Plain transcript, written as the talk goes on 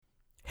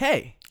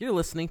Hey, you're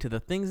listening to the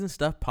Things and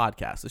Stuff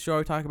podcast, the show where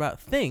we talk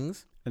about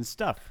things and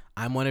stuff.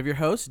 I'm one of your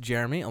hosts,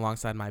 Jeremy,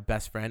 alongside my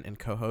best friend and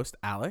co-host,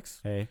 Alex.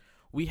 Hey.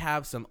 We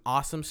have some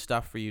awesome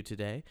stuff for you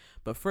today,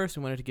 but first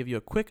we wanted to give you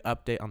a quick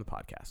update on the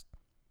podcast.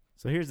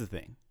 So here's the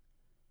thing.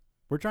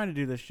 We're trying to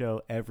do this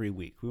show every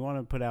week. We want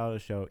to put out a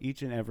show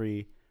each and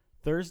every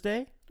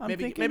Thursday.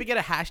 Maybe get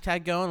a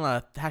hashtag going,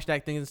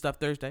 hashtag Things and Stuff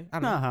Thursday. I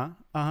don't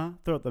know.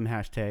 Throw up them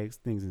hashtags,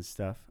 things and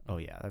stuff. Oh,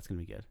 yeah, that's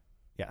going to be good.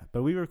 Yeah,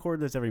 but we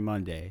record this every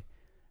Monday.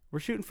 We're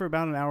shooting for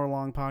about an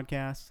hour-long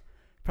podcast.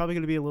 Probably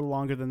going to be a little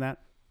longer than that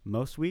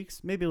most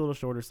weeks. Maybe a little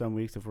shorter some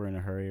weeks if we're in a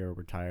hurry or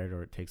we're tired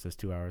or it takes us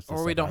 2 hours.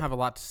 Or we don't have a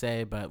lot to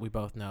say, but we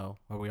both know,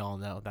 or we all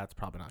know, that's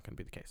probably not going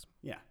to be the case.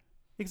 Yeah,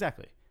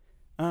 exactly.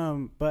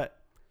 But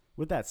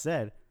with that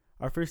said,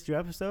 our first 2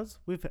 episodes,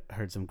 we've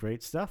heard some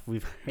great stuff.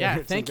 We've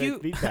heard thank some you.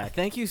 great feedback.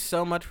 Thank you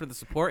so much for the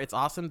support. It's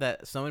awesome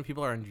that so many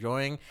people are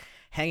enjoying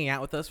hanging out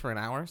with us for an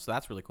hour, so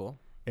that's really cool.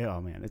 Oh,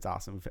 man, it's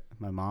awesome.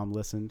 My mom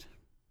listened.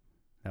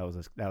 That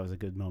was a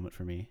good moment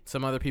for me.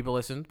 Some other people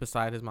listened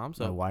beside his mom,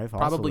 so my wife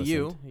probably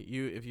also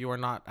you if you are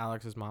not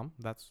Alex's mom.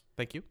 That's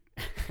thank you.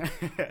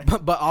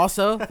 but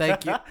also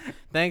thank you,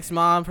 thanks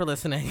mom for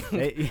listening.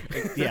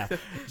 Yeah,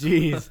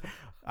 jeez,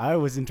 I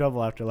was in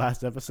trouble after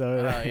last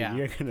episode. Yeah,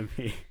 you're gonna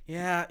be.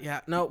 Yeah.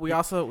 No, we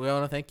want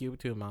to thank you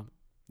too, mom.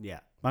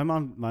 Yeah, my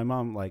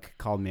mom like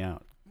called me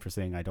out for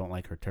saying I don't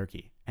like her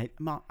turkey.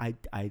 Mom, I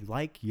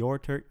like your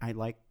turkey.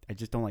 I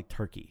just don't like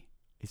turkey.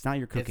 It's not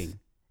your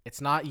cooking.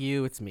 It's not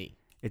you. It's me.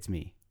 It's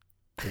me.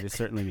 It is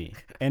certainly me.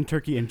 And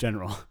turkey in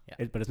general.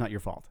 Yeah. But it's not your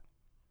fault.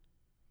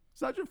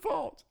 It's not your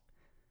fault.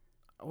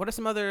 What are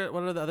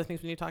the other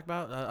things we need to talk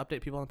about? Update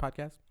people on the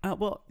podcast?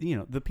 Well,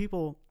 the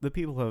people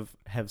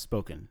have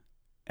spoken,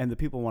 and the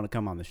people want to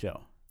come on the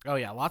show. Oh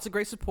yeah, lots of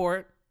great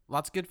support,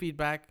 lots of good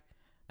feedback,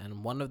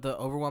 and one of the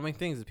overwhelming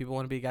things is people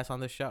want to be guests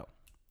on this show.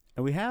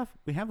 And we have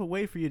a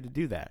way for you to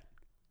do that.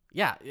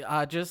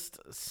 Yeah, just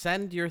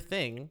send your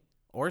thing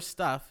or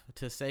stuff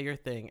to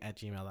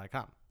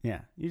sayyourthing@gmail.com.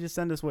 Yeah, you just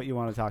send us what you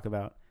want to talk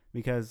about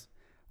because,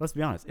 let's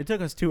be honest, it took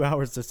us 2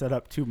 hours to set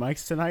up 2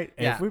 mics tonight.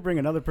 And if we bring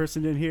another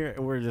person in here,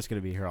 we're just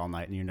going to be here all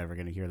night and you're never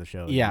going to hear the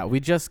show. Yeah, we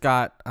just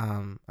got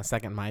a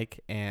second mic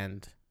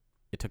and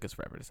it took us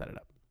forever to set it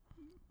up.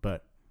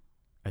 But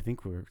I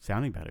think we're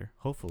sounding better,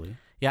 hopefully.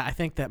 Yeah, I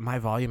think that my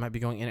volume might be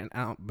going in and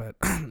out, but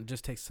it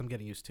just takes some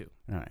getting used to.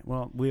 All right,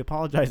 well, we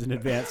apologize in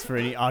advance for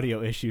any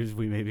audio issues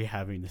we may be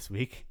having this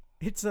week.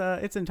 It's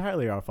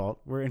entirely our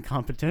fault. We're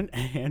incompetent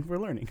and we're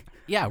learning.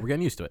 Yeah, we're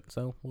getting used to it,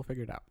 so we'll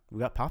figure it out.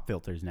 We got pop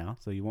filters now,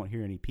 so you won't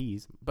hear any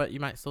P's. But you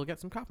might still get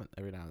some comment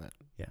every now and then.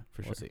 Yeah,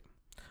 for We'll sure. See.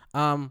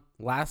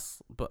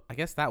 But I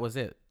guess that was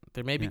it.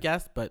 There may be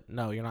guests, but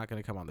no, you're not going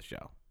to come on the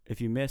show.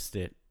 If you missed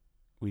it,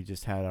 we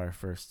just had our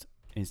first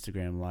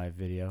Instagram live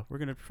video. We're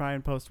gonna try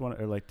and post one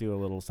or do a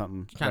little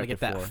something. Trying to get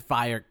that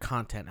fire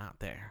content out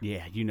there.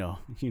 Yeah, you know.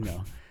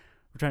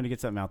 We're trying to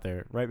get something out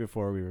there right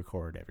before we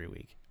record every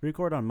week. We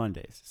record on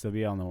Mondays, so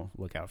be on the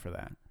lookout for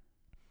that.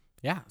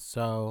 Yeah,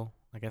 so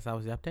I guess that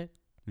was the update.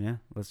 Yeah,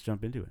 let's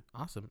jump into it.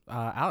 Awesome.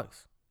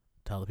 Alex,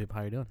 tell the people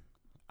how you're doing.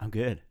 I'm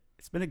good.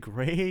 It's been a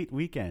great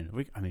weekend.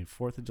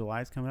 4th of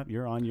July is coming up.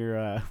 You're on your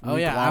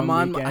I'm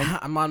on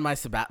my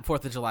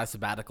 4th of July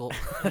sabbatical.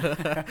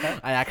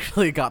 I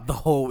actually got the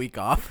whole week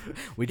off.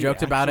 We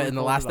joked about it in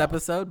the last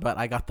episode, but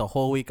I got the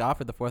whole week off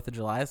for the 4th of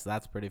July, so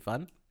that's pretty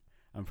fun.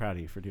 I'm proud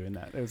of you for doing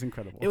that. It was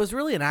incredible. It was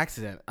really an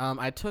accident.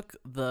 I took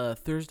the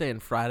Thursday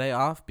and Friday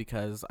off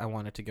because I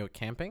wanted to go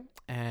camping,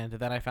 and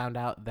then I found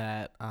out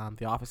that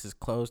the office is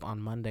closed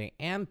on Monday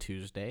and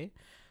Tuesday.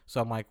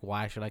 So I'm like,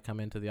 why should I come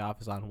into the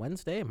office on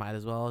Wednesday? Might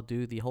as well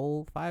do the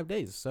whole 5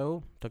 days.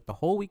 So took the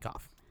whole week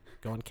off.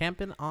 Going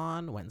camping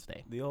on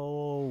Wednesday. The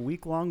old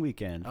week-long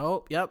weekend.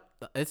 Oh, yep.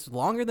 It's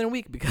longer than a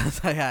week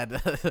because I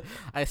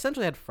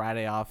essentially had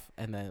Friday off,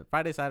 and then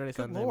Friday, Saturday,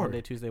 Sunday,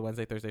 Monday, Tuesday,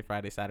 Wednesday, Thursday,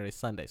 Friday, Saturday,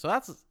 Sunday. So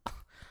that's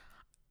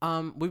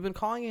we've been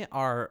calling it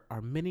our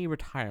mini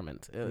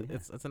retirement.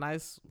 It's a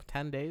nice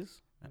 10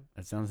 days.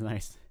 That sounds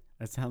nice.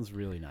 That sounds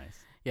really nice.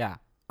 Yeah.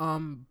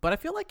 But I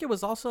feel like it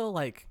was also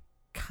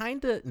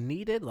kind of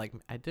needed.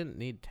 I didn't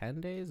need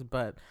 10 days,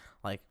 but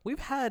we've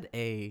had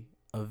a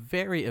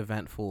very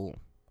eventful,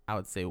 I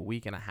would say,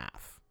 week and a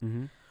half.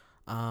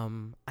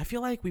 Mm-hmm. I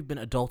feel like we've been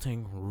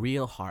adulting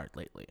real hard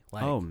lately.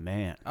 Oh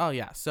man. Oh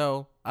yeah.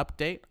 So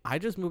update. I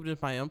just moved into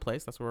my own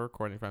place. That's where we're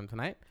recording from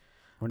tonight.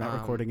 We're not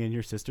recording in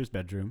your sister's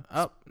bedroom.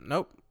 Oh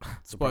nope.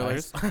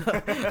 Spoilers.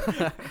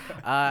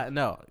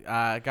 No.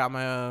 Got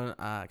my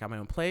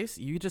own place.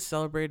 You just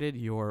celebrated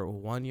your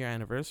 1-year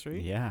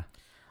anniversary. Yeah.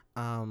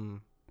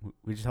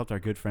 We just helped our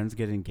good friends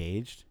get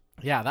engaged.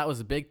 Yeah, that was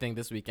a big thing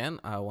this weekend.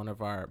 One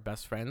of our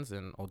best friends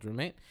and old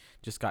roommate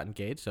just got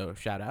engaged. So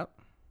shout out.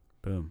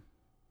 Boom.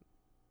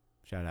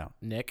 Shout out.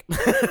 Nick.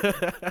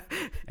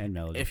 And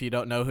Melody. If you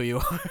don't know who you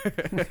are.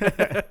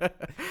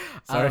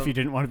 Sorry if you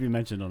didn't want to be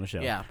mentioned on the show.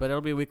 Yeah, but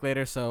it'll be a week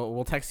later, so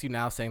we'll text you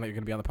now saying that you're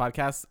going to be on the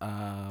podcast.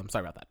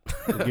 Sorry about that.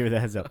 We'll give you the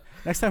heads up.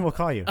 Next time we'll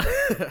call you.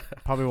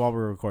 Probably while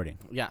we're recording.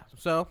 Yeah.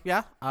 So,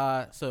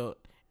 So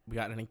we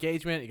got an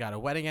engagement. You got a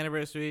wedding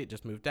anniversary.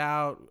 Just moved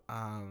out.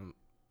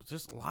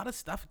 just a lot of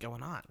stuff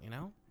going on, you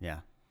know? Yeah.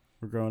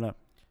 We're growing up.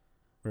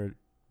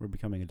 We're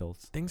becoming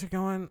adults. Things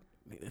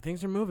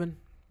are moving.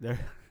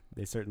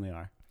 They certainly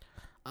are.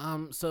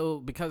 So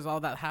because all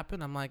that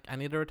happened, I'm like, I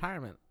need a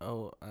retirement.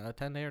 A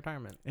 10-day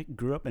retirement. It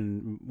grew up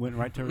and went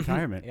right to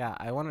retirement. Yeah,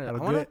 I wanted.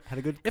 Had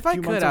a good. If I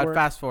few could, months of I'd work.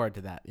 fast forward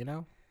to that. You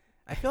know,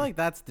 I feel like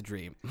that's the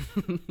dream.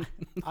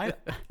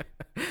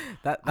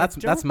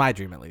 That's my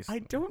dream, at least. I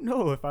don't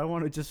know if I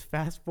want to just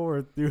fast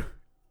forward through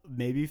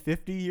maybe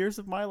 50 years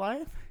of my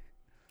life.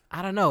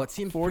 I don't know. It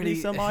seems 40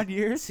 some odd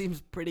years.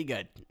 Seems pretty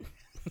good.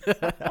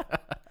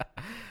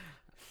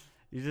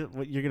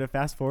 You're gonna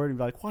fast forward and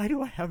be like, why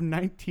do I have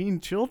 19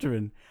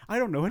 children? I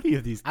don't know any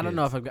of these kids. I don't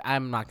know if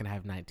I'm not gonna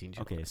have 19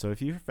 children. Okay, so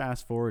if you're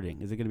fast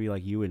forwarding, is it gonna be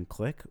like you and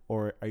Click,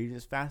 or are you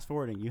just fast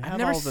forwarding? You have I've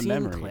never all the seen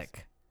memories.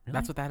 Click. Really?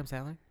 That's with Adam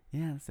Sandler.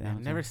 Yeah, that's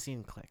I've never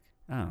seen Click.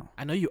 Oh,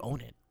 I know you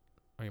own it,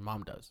 or your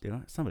mom does.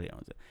 somebody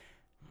owns it.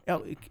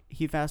 Oh,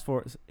 he fast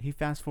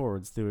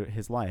forwards through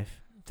his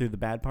life, through the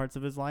bad parts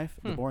of his life,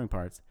 the boring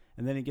parts,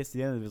 and then he gets to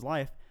the end of his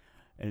life,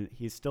 and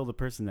he's still the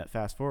person that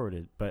fast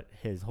forwarded, but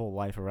his whole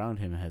life around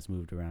him has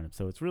moved around him.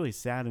 So it's really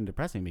sad and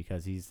depressing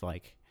because he's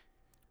like.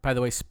 By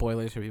the way,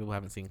 spoilers for people who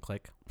haven't seen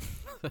Click.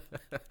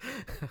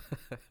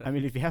 I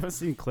mean, if you haven't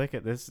seen Click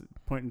at this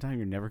point in time,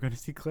 you're never going to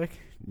see Click.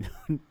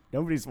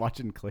 Nobody's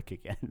watching Click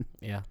again.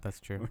 Yeah, that's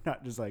true. We're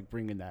not just like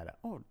bringing that up.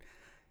 Oh,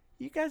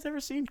 you guys ever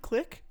seen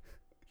Click?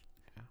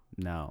 Yeah.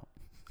 No.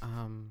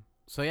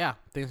 So yeah,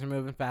 things are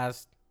moving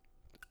fast.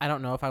 I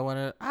don't know if I want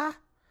to.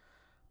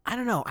 I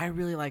don't know. I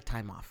really like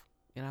time off.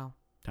 You know.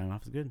 Time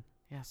off is good.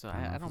 Yeah. So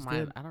Time I off don't is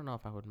mind. good. I don't know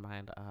if I would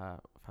mind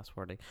fast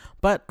forwarding.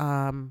 But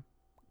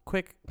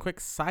quick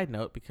side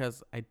note,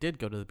 because I did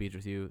go to the beach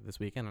with you this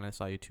weekend and I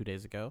saw you 2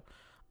 days ago.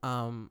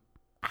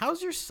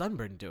 How's your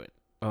sunburn doing?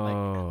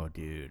 Oh,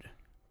 dude.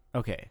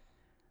 Okay.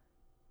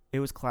 It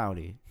was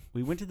cloudy.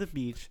 We went to the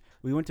beach.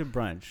 We went to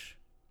brunch.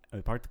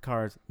 We parked the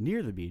cars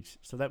near the beach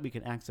so that we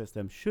can access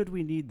them should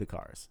we need the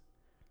cars.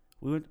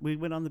 We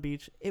went on the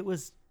beach. It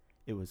was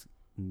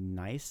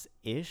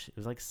nice-ish. It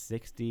was like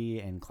 60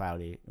 and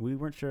cloudy. We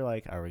weren't sure,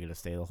 like, are we going to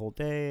stay the whole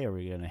day? Are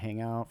we going to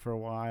hang out for a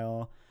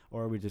while?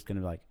 Or are we just going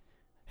to be like,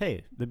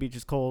 hey, the beach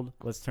is cold.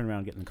 Let's turn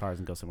around, get in the cars,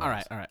 and go somewhere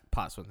else. All right.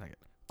 Pause 1 second.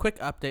 Quick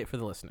update for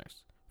the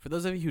listeners. For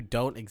those of you who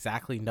don't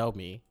exactly know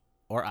me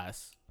or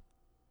us,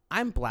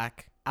 I'm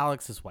black.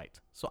 Alex is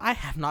white. So I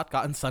have not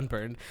gotten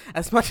sunburned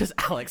as much as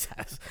Alex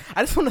has.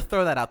 I just want to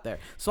throw that out there.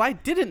 So I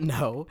didn't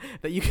know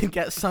that you can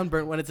get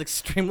sunburned when it's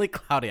extremely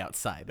cloudy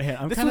outside.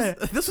 Man,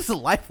 this was a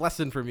life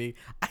lesson for me.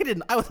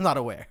 I was not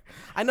aware.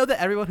 I know that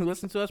everyone who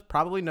listens to us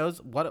probably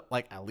knows what,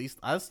 like, at least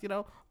us, you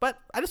know, but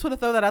I just want to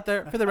throw that out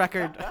there for the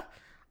record.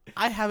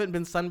 I haven't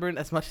been sunburned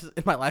as much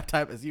in my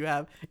lifetime as you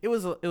have. It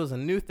was a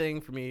new thing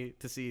for me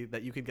to see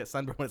that you could get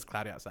sunburned when it's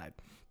cloudy outside.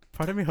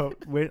 Part of me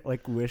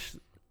wish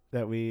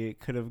that we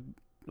could have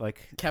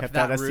kept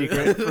that that a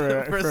secret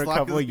for a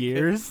couple of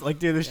years, like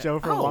do the show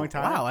for a long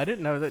time. Wow, I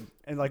didn't know that.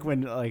 And like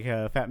when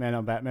Fat Man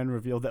on Batman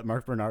revealed that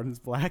Mark Bernardin's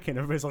black, and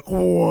everybody's like,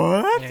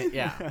 "What?"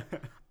 Yeah.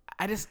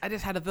 I just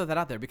had to throw that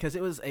out there because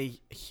it was a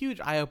huge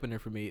eye opener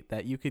for me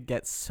that you could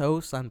get so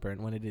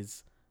sunburned when it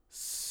is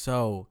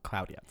so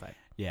cloudy outside.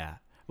 Yeah.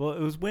 Well,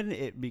 it was when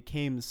it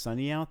became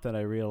sunny out that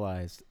I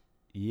realized,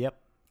 yep,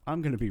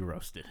 I'm gonna be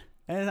roasted.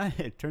 And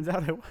it turns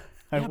out I was.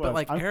 But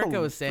like I'm Erica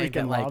a was saying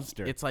that freaking like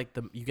lobster. it's like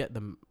you get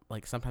the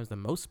like sometimes the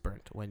most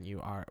burnt when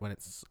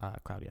it's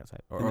cloudy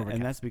outside or and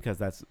overcast. that's because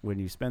that's when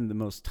you spend the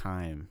most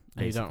time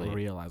And you basically don't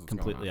realize what's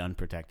completely going on.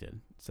 unprotected.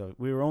 So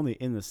we were only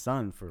in the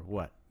sun for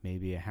what,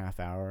 maybe a half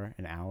hour,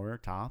 an hour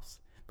tops,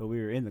 but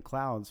we were in the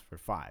clouds for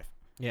 5.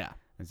 Yeah.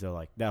 And so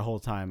like that whole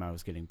time I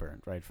was getting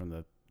burnt right from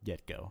the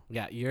get-go.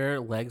 Yeah, your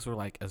legs were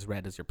like as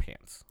red as your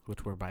pants,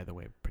 which were, by the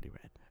way, pretty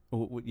red.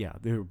 Yeah,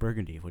 they were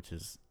burgundy, which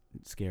is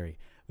scary.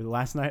 But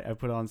last night I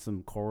put on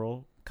some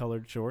coral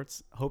colored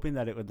shorts, hoping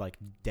that it would like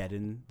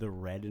deaden the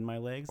red in my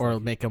legs. Or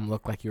like, make them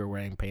look like you were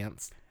wearing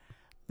pants.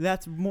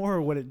 that's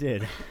more what it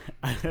did.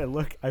 I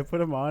put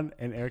them on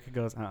and Erica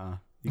goes,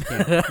 you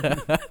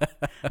can't.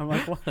 I'm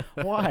like,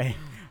 why?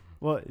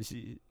 Well,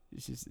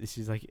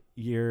 she's like,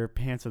 your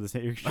pants are the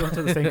same, your shorts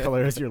are the same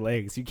color as your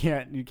legs. You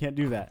can't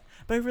do that.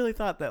 But I really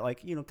thought that,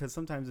 like, you know, because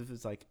sometimes if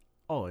it's like,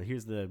 oh,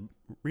 here's the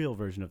real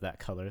version of that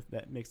color,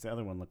 that makes the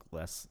other one look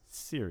less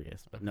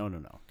serious. But no.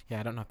 Yeah,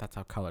 I don't know if that's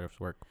how colors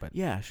work, but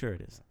Yeah, sure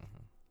it is.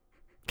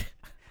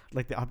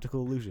 Like the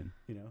optical illusion,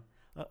 you know.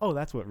 Oh,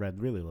 that's what red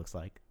really looks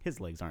like.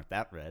 His legs aren't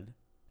that red.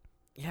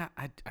 yeah,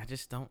 I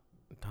just don't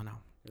know.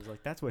 It was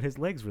like, that's what his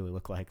legs really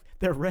look like.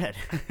 They're red.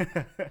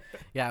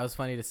 Yeah, it was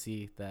funny to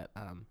see that.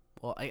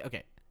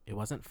 Okay, it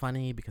wasn't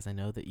funny because I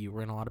know that you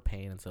were in a lot of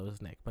pain and so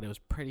was Nick, but it was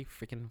pretty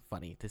freaking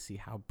funny to see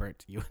how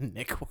burnt you and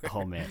Nick were.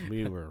 Oh man,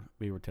 we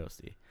were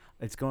toasty.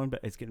 It's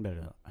getting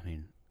better. I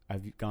mean,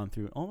 I've gone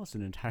through almost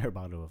an entire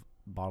bottle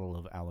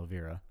of aloe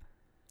vera.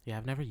 Yeah,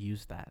 I've never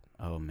used that.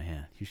 Oh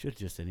man, you should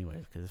just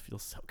anyways because it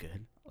feels so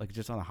good. Like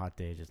just on a hot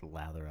day, just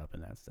lather up in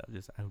that stuff.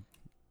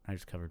 I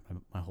just covered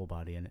my whole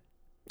body in it.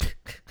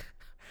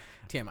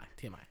 TMI.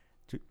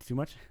 Too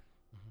much?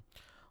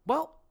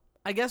 Well,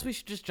 I guess we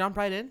should just jump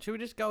right in. Should we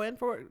just go in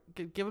for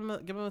it? Give him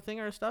a thing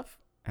or stuff?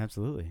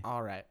 Absolutely.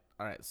 All right.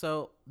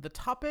 So the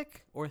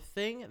topic or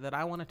thing that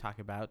I want to talk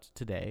about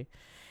today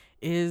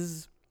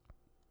is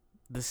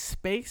the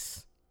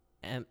space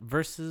and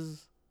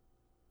versus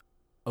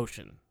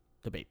ocean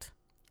debate.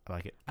 I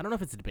like it. I don't know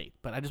if it's a debate,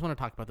 but I just want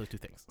to talk about those two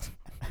things.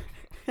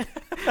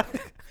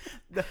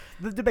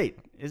 The debate.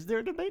 Is there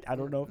a debate? I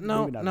don't know.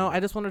 No. I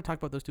just wanted to talk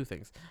about those two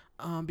things,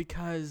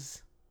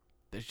 because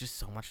there's just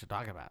so much to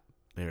talk about.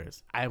 There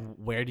is.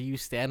 Where do you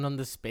stand on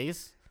the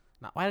space?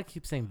 Why do I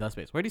keep saying the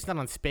space? Where do you stand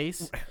on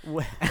space?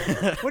 What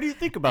do you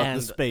think about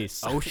the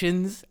space?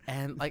 Oceans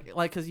and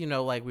because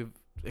we've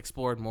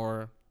explored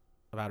more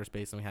of outer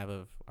space than we have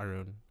of our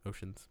own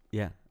oceans.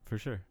 Yeah, for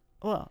sure.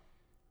 Well,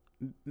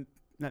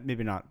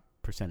 maybe not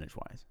percentage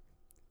wise.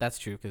 That's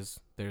true because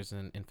there's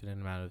an infinite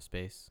amount of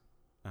space,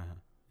 Uh-huh.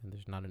 and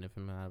there's not an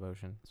infinite amount of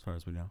ocean. As far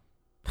as we know.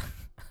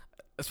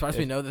 As far as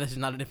we know, that there's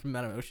not an infinite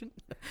amount of ocean.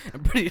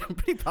 I'm pretty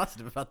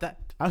positive about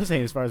that. I was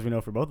saying, as far as we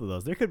know, for both of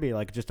those, there could be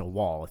like just a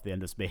wall at the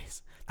end of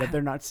space that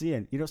they're not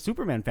seeing.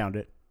 Superman found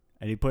it,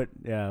 and he put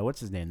what's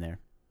his name there?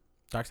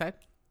 Darkseid?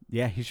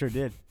 Yeah, he sure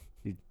did.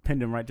 He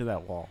pinned him right to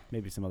that wall.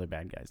 Maybe some other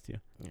bad guys too.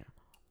 Yeah.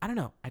 I don't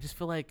know. I just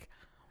feel like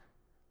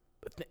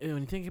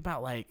when you think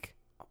about like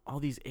all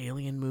these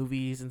alien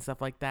movies and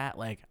stuff like that,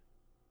 like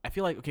I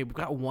feel like we've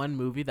got one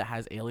movie that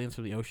has aliens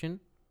from the ocean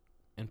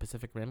in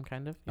Pacific Rim,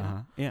 kind of. You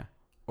know? Yeah.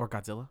 Or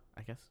Godzilla,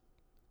 I guess.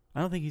 I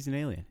don't think he's an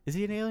alien. Is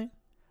he an alien?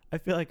 I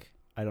feel like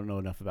I don't know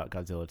enough about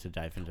Godzilla to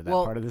dive into that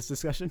part of this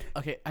discussion.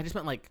 Okay, I just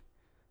meant like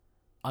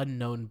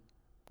unknown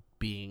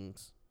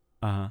beings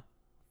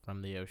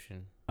from the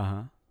ocean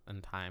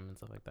and time and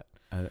stuff like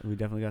that. We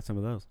definitely got some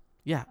of those.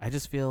 Yeah, I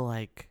just feel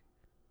like,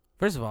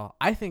 first of all,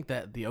 I think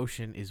that the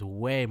ocean is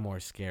way more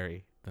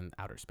scary than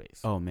outer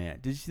space. Oh, man.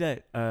 Did you see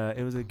that?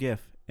 It was a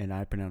GIF, and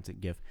I pronounce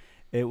it GIF.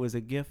 It was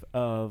a GIF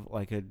of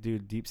like a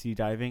dude deep sea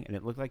diving, and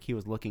it looked like he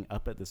was looking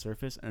up at the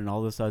surface, and all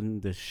of a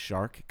sudden this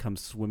shark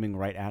comes swimming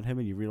right at him,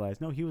 and you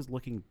realize, no, he was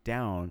looking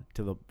down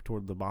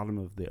toward the bottom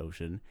of the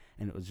ocean,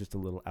 and it was just a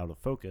little out of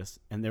focus,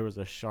 and there was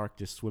a shark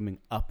just swimming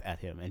up at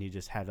him, and he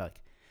just had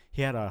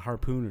he had a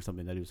harpoon or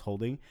something that he was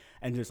holding,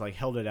 and just like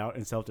held it out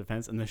in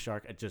self-defense, and the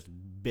shark just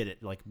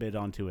bit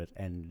onto it,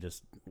 and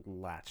just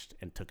latched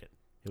and took it.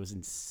 It was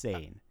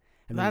insane.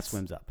 And then it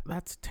swims up.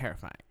 That's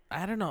terrifying.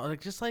 I don't know.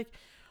 Like, just like,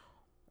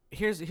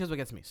 here's what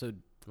gets me. So,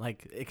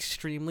 like,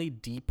 extremely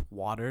deep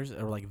waters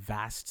or like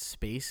vast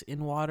space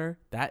in water.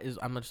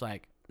 I'm just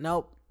like,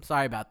 nope.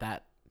 Sorry about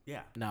that.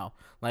 Yeah. No.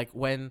 Like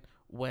when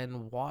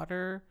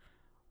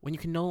you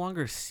can no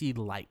longer see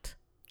light.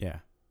 Yeah.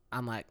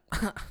 I'm like,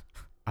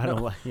 I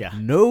don't like. Yeah.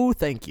 No,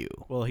 thank you.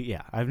 Well,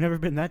 yeah. I've never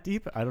been that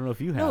deep. I don't know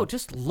if you have. No,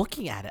 just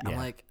looking at it, I'm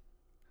like,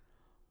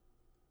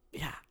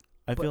 yeah.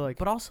 I feel like,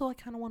 but also I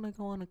kind of want to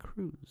go on a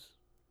cruise.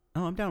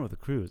 Oh, I'm down with a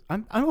cruise.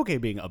 I'm okay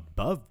being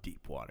above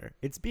deep water.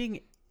 It's being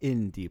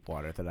in deep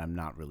water that I'm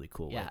not really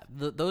cool with. Yeah,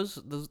 those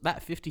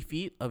that 50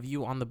 feet of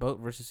you on the boat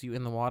versus you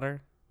in the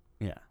water.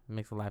 Yeah,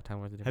 makes a lifetime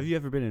worth of difference. Have you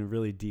ever been in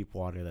really deep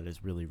water that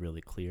is really,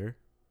 really clear,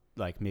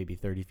 like maybe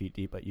 30 feet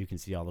deep, but you can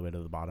see all the way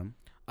to the bottom?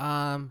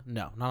 No,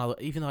 not all.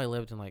 Even though I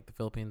lived in like the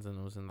Philippines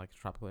and was in like a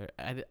tropical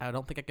area, I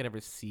don't think I could ever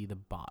see the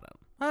bottom.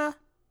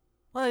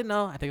 Well,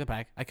 no, I take that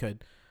back. I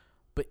could,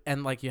 but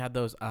and like you had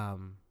those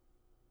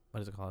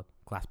what is it called?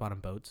 Glass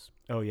bottom boats.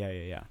 Oh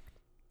yeah.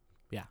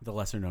 The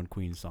lesser known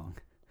Queen song.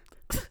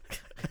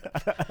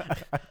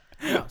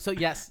 No, so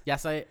yes,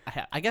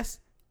 I guess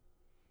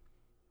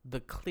the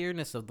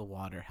clearness of the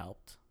water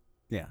helped.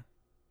 Yeah,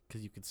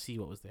 because you could see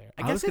what was there.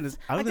 I was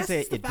gonna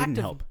say it didn't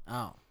help.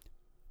 Oh,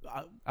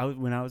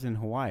 when I was in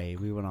Hawaii,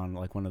 we went on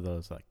like one of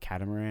those like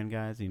catamaran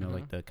guys,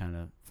 like the kind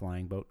of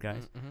flying boat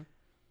guys,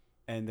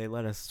 and they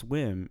let us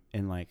swim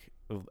in like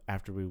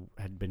after we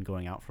had been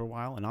going out for a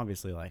while, and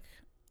obviously like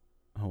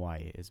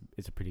Hawaii is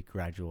a pretty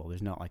gradual.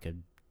 There's not like a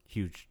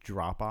huge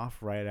drop off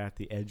right at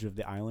the edge of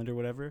the island or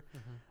whatever.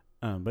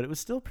 But it was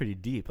still pretty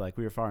deep. Like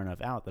we were far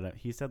enough out that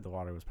he said the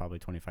water was probably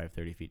 25,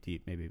 30 feet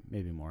deep,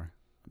 maybe more.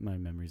 My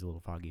memory's a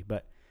little foggy,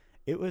 but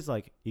it was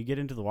like you get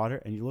into the water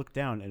and you look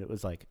down and it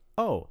was like,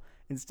 oh,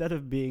 instead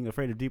of being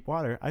afraid of deep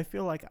water, I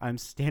feel like I'm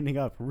standing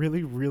up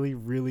really, really,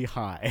 really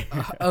high.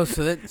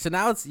 So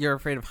now you're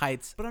afraid of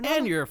heights,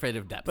 and you're afraid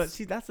of depth. But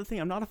see, that's the thing.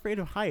 I'm not afraid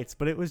of heights,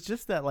 but it was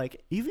just that,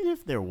 like, even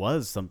if there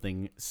was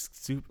something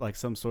like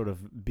some sort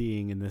of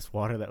being in this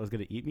water that was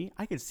going to eat me,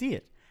 I could see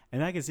it.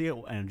 And I could see it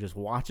and just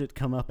watch it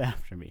come up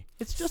after me.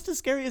 It's just as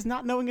scary as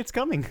not knowing it's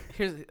coming.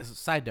 Here's a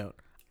side note.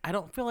 I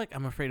don't feel like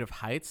I'm afraid of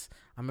heights.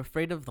 I'm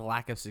afraid of the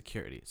lack of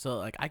security. So,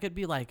 like, I could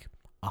be, like,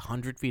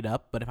 100 feet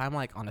up, but if I'm,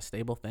 like, on a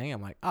stable thing,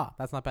 I'm like, oh,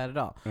 that's not bad at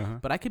all.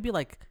 But I could be,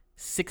 like,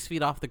 6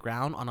 feet off the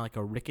ground on, like,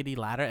 a rickety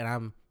ladder,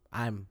 and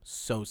I'm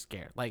so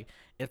scared. Like,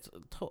 it's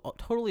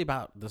totally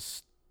about the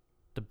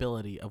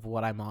stability of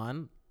what I'm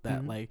on.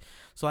 That, like,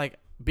 so, like,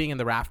 being in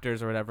the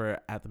rafters or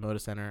whatever at the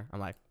Moda Center, I'm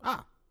like,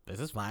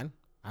 this is fine.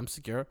 I'm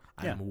secure.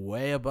 Yeah. I'm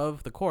way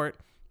above the court,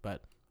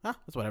 but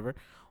that's whatever.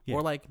 Yeah.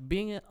 Or like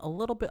being a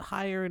little bit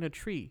higher in a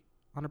tree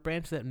on a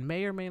branch that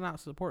may or may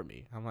not support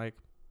me. I'm like,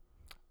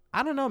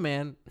 I don't know,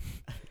 man.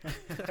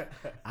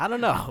 I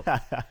don't know.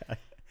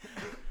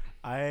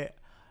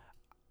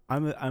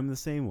 I'm the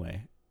same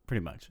way,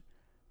 pretty much.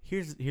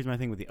 Here's my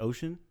thing with the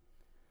ocean.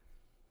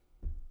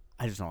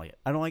 I just don't like it.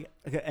 I don't like it.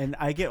 Okay, and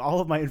I get all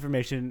of my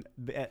information.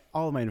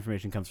 All of my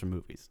information comes from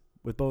movies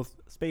with both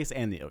space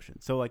and the ocean.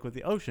 So like with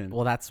the ocean,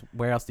 Well, that's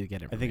where else do you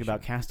get I information? think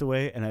about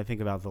Castaway and I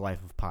think about The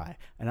Life of Pi.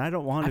 And I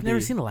don't want to. I've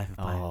never seen The Life of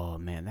Pi. Oh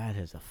man, that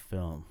is a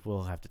film.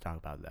 We'll have to talk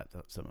about that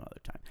some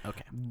other time.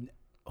 Okay.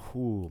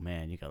 Oh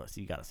man, you gotta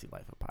see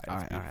Life of Pi. It's All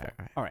right.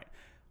 beautiful. All right.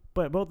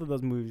 But both of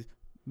those movies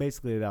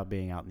basically about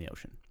being out in the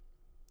ocean.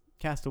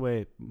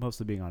 Castaway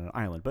mostly being on an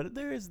island, but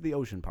there is the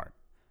ocean part.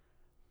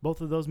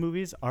 Both of those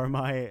movies are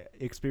my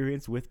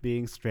experience with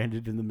being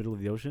stranded in the middle of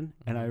the ocean,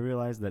 and I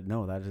realized that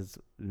no, that is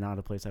not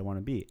a place I want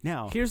to be.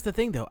 Now, Here's the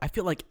thing, though. I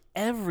feel like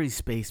every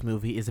space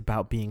movie is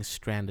about being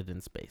stranded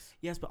in space.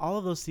 yes, but all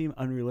of those seem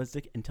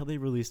unrealistic until they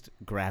released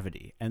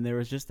Gravity, and there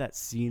was just that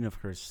scene of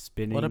her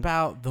spinning. What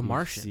about The You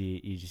Martian?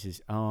 You just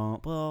see,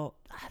 well,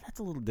 that's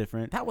a little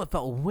different. That one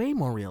felt way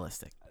more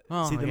realistic.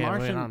 Oh, See, The okay,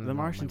 Martian, not to way me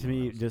more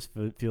realistic. just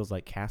feels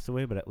like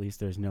Castaway, but at least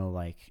there's no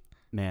like,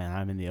 man,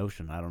 I'm in the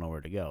ocean, I don't know where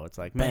to go. It's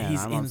like, But man,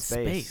 he's I'm in on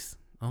space.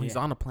 Oh, he's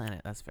Yeah. on a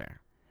planet. That's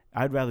fair.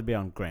 I'd rather be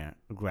on ground,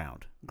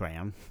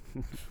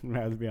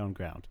 rather be on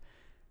ground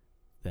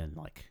than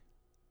like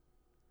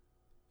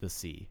the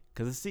sea,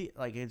 because the sea,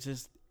 like, it's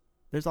just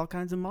there's all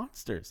kinds of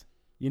monsters.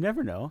 You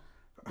never know.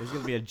 There's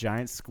gonna be a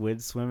giant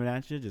squid swimming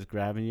at you, just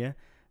grabbing you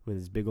with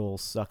his big old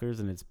suckers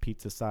and its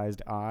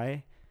pizza-sized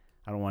eye.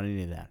 I don't want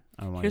any of that.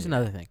 I don't want. Here's any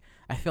of another thing.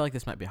 I feel like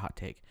this might be a hot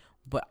take,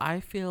 but I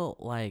feel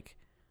like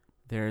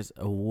there's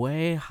a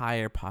way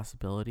higher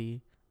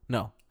possibility.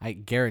 No, I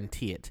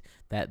guarantee it,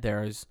 that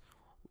there's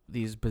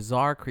these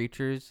bizarre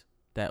creatures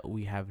that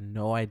we have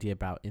no idea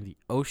about in the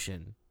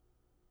ocean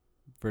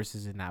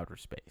versus in outer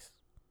space.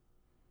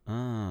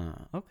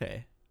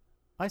 Okay.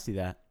 I see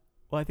that.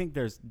 Well, I think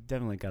there's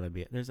definitely got to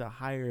be. There's a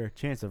higher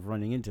chance of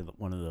running into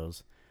one of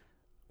those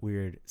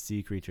weird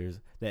sea creatures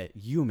that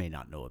you may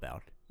not know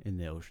about in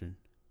the ocean.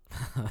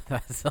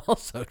 That's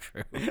also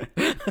true.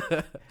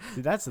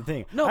 See, that's the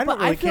thing. No, I don't but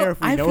really care if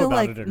we know feel about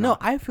like, it or no, not.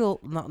 I feel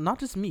not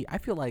just me. I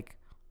feel like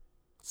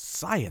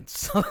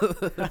science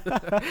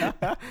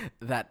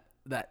that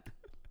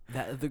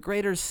the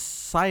greater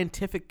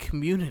scientific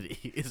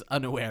community is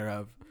unaware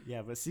of.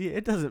 Yeah, but see,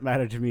 it doesn't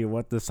matter to me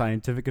what the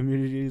scientific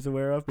community is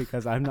aware of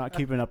because I'm not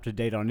keeping up to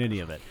date on any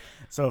of it.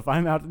 So if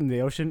I'm out in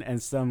the ocean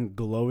and some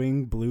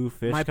glowing blue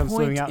fish My comes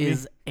swimming point at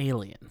is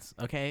aliens.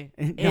 Okay,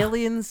 No.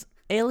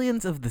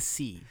 aliens of the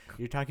sea.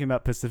 You're talking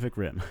about Pacific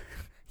Rim.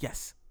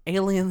 Yes,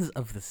 aliens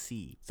of the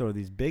sea. So are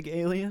these big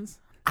aliens?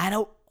 I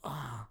don't.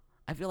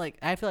 I feel like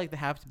they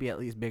have to be at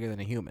least bigger than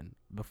a human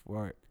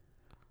before.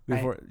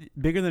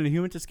 Bigger than a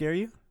human to scare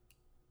you?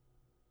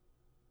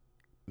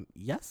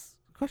 Yes?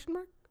 Question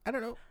mark? I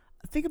don't know.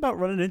 Think about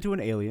running into an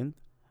alien,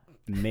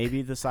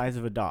 maybe the size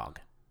of a dog.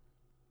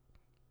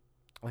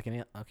 Like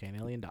an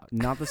alien dog.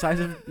 Not the size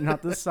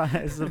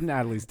of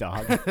Natalie's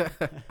dog.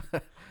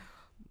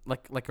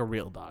 like a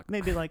real dog.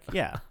 Maybe like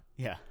yeah.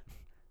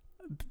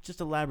 Just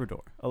a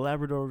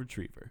Labrador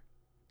retriever.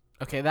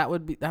 Okay, that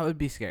would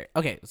be scary.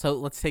 Okay, so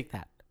let's take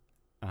that.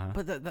 Uh-huh.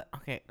 But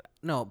okay,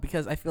 no,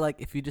 because I feel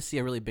like if you just see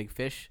a really big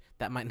fish,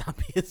 that might not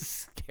be as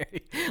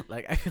scary.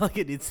 Like I feel like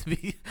it needs to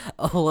be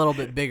a little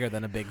bit bigger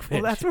than a big fish.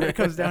 Well, that's where it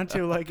comes down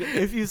to. Like,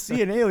 if you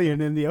see an alien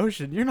in the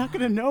ocean, you're not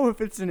gonna know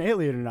if it's an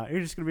alien or not.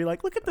 You're just gonna be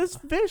like, "Look at this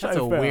fish! That's I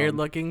a found." weird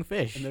looking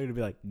fish. And they're gonna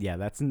be like, "Yeah,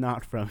 that's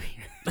not from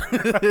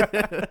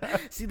here."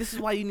 See, this is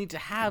why you need to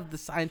have the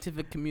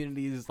scientific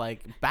community's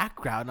like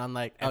background on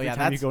like, Every time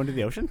that's you go into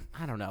the ocean.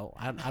 I don't know.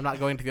 I'm not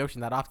going to the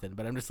ocean that often,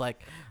 but I'm just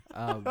like,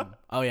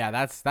 oh yeah,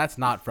 that's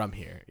not from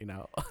here, you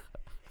know.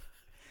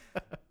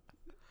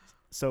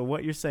 So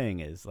what you're saying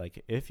is,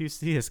 like, if you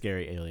see a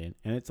scary alien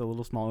and it's a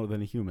little smaller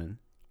than a human,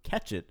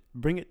 catch it,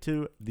 bring it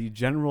to the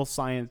general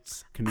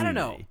science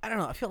community. I don't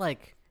know. I feel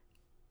like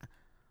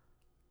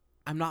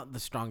I'm not the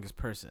strongest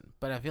person,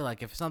 but I feel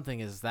like if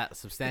something is that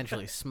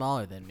substantially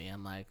smaller than me,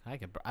 I'm like,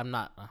 I'm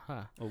not.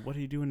 Well, what are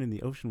you doing in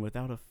the ocean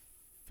without a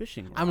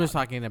fishing rod? I'm just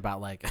talking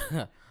about like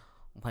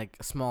like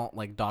small,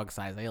 like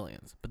dog-sized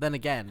aliens. But then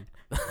again,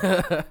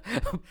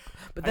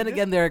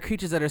 there are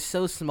creatures that are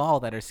so small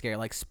that are scary,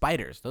 like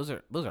spiders. Those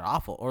are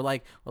awful. Or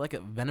like a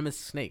venomous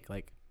snake.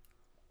 Like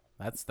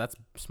that's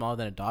smaller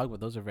than a dog, but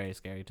those are very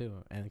scary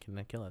too, and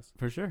can kill us.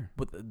 For sure.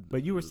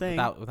 But you were saying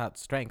without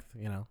strength,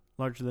 you know,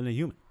 larger than a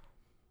human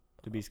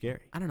to be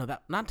scary. I don't know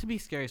that not to be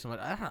scary so much.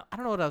 I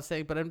don't know what I was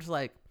saying, but I'm just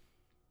like,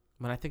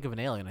 when I think of an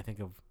alien, I think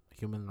of a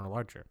human or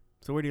larger.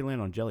 So where do you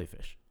land on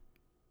jellyfish?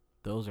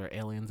 Those are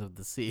aliens of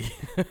the sea.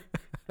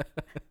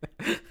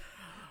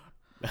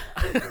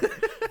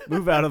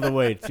 Move out of the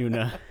way,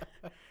 tuna.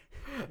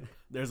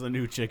 There's a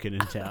new chicken in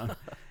town,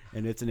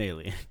 and it's an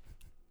alien.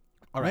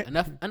 All right,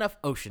 enough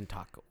ocean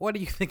talk. What do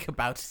you think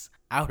about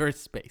outer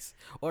space,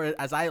 or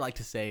as I like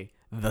to say,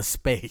 the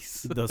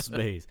space? The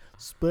space.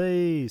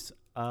 Space.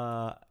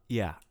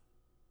 Yeah.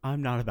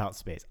 I'm not about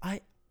space.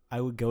 I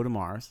would go to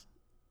Mars.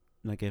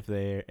 Like if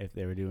they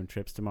were doing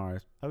trips to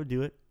Mars, I would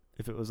do it.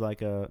 If it was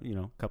like a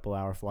couple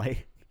hour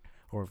flight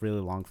or a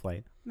really long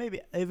flight,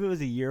 maybe if it was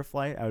a year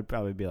flight, I would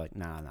probably be like,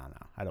 no,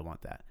 I don't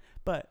want that.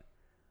 But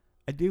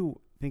I do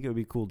think it would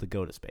be cool to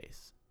go to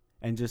space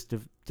and just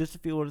to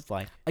feel what it's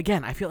like.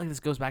 Again, I feel like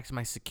this goes back to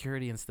my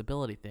security and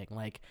stability thing.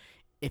 Like,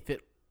 if it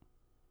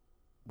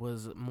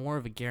was more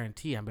of a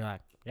guarantee, I'd be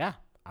like, yeah,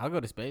 I'll go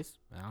to space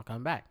and I'll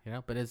come back,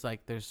 But it's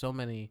like there's so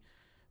many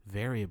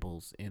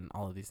variables in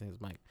all of these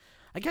things. Like,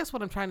 I guess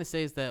what I'm trying to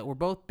say is that we're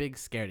both big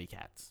scaredy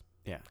cats.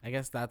 Yeah. I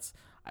guess that's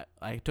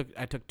I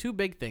took two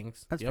big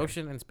things, That's the fair.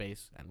 ocean and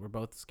space, and we're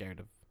both big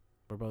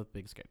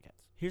scaredy cats.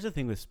 Here's the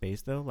thing with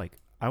space, though. Like,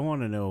 I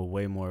want to know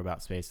way more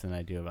about space than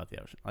I do about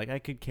the ocean. Like, I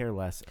could care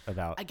less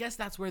about. I guess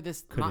that's where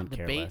this Couldn't not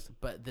care debate, less.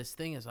 but this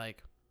thing is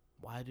like,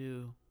 why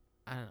do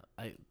I don't know,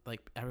 I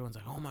like everyone's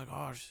like, oh my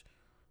gosh,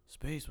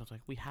 space. I was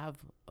like, we have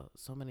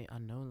so many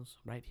unknowns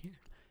right here.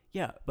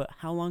 Yeah, but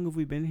how long have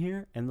we been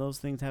here and those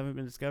things haven't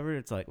been discovered?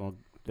 It's like, well,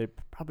 they're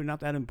probably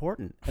not that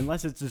important.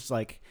 Unless it's just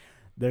like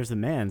there's a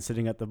man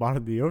sitting at the bottom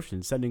of the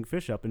ocean sending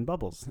fish up in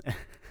bubbles.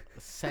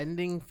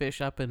 Sending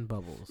fish up in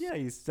bubbles. Yeah,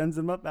 he sends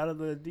them up out of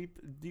the deep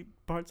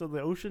parts of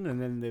the ocean,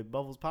 and then the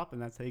bubbles pop,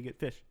 and that's how you get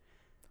fish.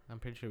 I'm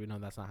pretty sure we know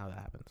that's not how that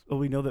happens. Well,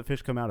 we know that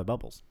fish come out of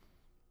bubbles.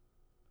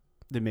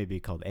 They may be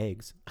called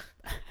eggs.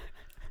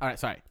 All right,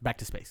 sorry. Back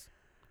to space.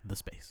 The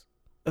space.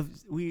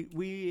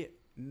 We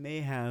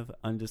may have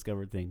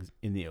undiscovered things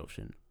in the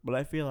ocean, but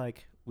I feel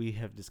like we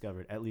have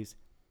discovered, at least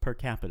per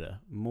capita,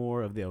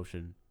 more of the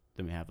ocean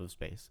than we have of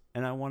space.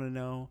 And I want to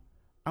know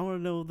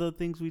the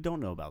things we don't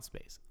know about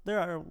space. There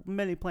are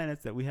many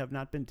planets that we have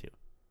not been to.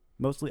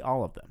 Mostly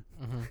all of them.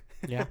 Mm-hmm.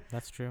 Yeah,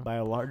 that's true. By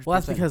a large Well,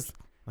 that's percentage. because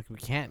like we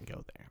can't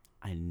go there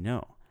I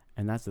know.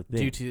 And that's the thing.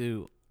 due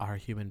to our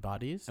human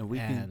bodies And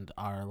and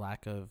our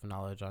lack of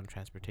knowledge on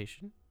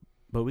transportation.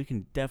 But we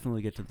can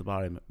definitely get to the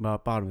bottom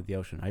of the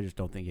ocean. I just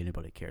don't think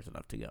anybody cares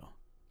enough to go.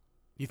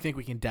 You think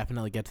we can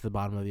definitely get to the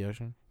bottom of the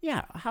ocean?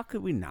 Yeah, how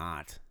could we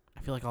not?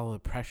 I feel like all the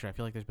pressure. I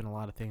feel like there's been a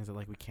lot of things that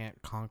like we can't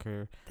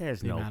conquer.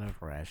 There's The no amount of-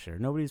 pressure.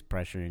 Nobody's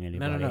pressuring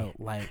anybody. No.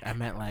 Like I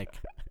meant like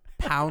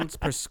pounds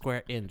per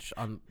square inch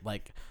on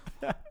like.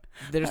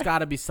 There's got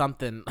to be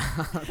something.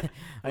 I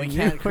we knew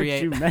can't what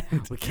create. you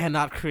meant. We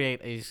cannot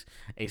create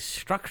a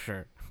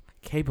structure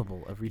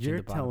capable of reaching You're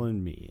the bottom.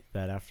 telling me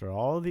that after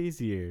all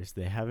these years,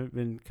 they haven't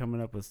been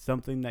coming up with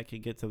something that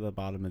could get to the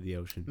bottom of the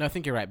ocean? No, I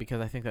think you're right because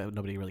I think that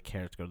nobody really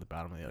cares to go to the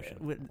bottom of the ocean,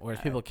 whereas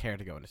people care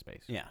to go into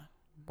space. Yeah.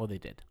 Well, they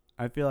did.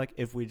 I feel like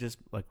if we just,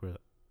 we're like,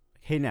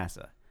 hey,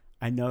 NASA,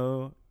 I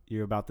know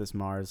you're about this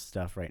Mars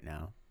stuff right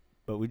now,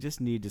 but we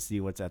just need to see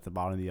what's at the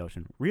bottom of the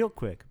ocean real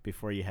quick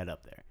before you head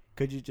up there.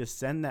 Could you just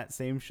send that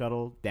same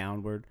shuttle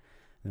downward?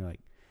 And they're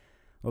like,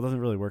 well, it doesn't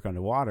really work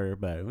underwater,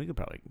 but we could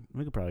probably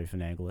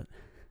finagle it.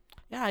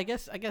 Yeah, I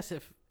guess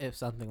if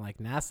something like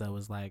NASA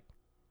was like,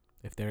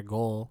 if their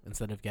goal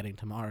instead of getting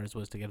to Mars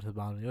was to get to the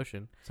bottom of the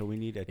ocean, So we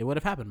need it would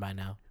have happened by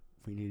now.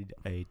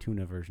 a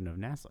tuna version of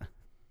NASA.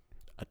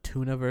 A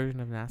tuna version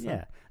of NASA.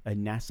 Yeah, a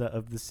NASA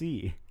of the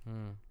sea.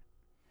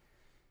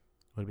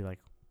 Would be like,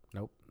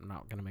 nope, I'm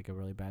not gonna make a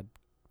really bad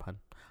pun.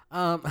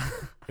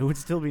 It would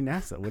still be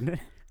NASA, wouldn't it?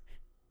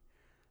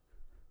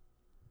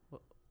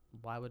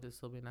 Why would it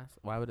still be NASA?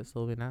 Why would it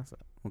still be NASA?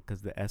 Well,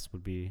 because the S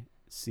would be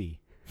sea.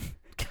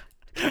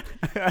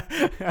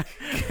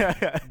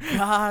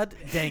 God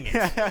dang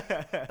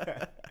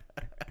it!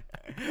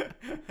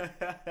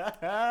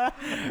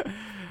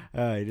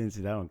 You didn't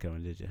see that one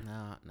coming, did you?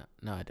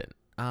 No, I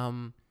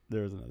didn't.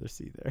 There was another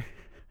C there.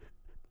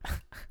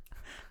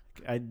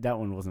 That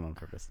one wasn't on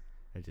purpose.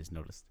 I just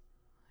noticed.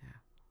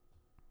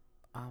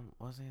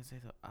 What was I gonna say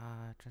though?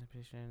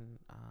 Transportation.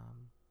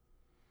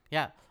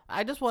 Yeah,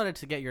 I just wanted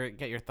to get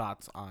your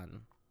thoughts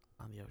on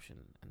the ocean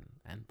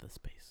and the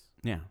space.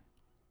 Yeah.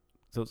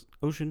 So it's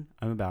ocean,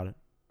 I'm about it.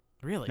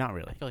 Really? Not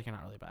really. I feel like you're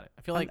not really about it.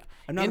 I feel like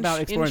I'm not about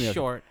exploring the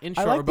ocean. in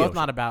I short, like we're the both ocean.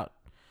 not about.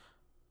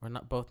 We're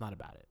not both not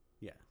about it.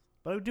 Yeah.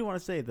 But I do want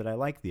to say that I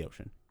like the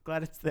ocean.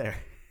 Glad it's there.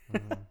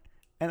 Mhm.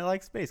 And I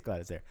like space.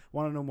 Glad it's there.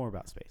 Want to know more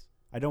about space.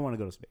 I don't want to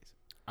go to space.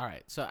 All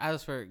right. So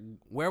as for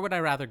where would I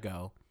rather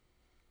go?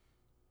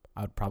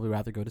 I would probably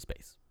rather go to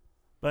space.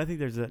 But I think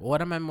there's a...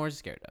 What am I more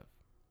scared of?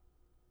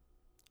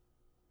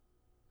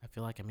 I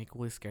feel like I'm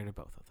equally scared of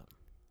both of them.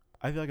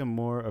 I feel like I'm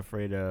more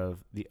afraid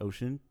of the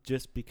ocean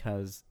just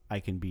because I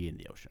can be in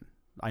the ocean.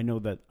 I know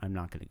that I'm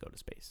not going to go to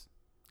space.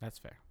 That's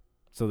fair.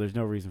 So there's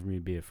no reason for me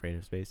to be afraid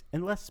of space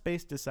unless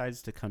space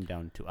decides to come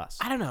down to us.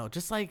 I don't know.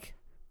 Just like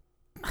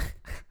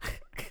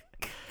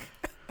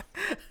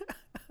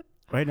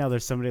Right now,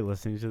 there's somebody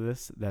listening to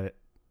this that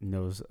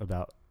knows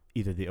about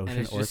either the ocean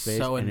is or just space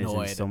so and is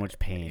annoyed. in so much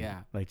pain.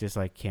 Yeah. Just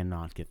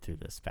cannot get through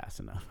this fast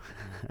enough.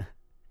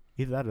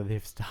 Either that or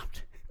they've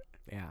stopped.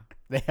 yeah.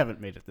 They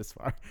haven't made it this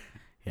far.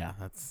 Yeah,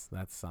 that's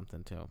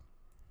something too.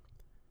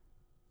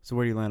 So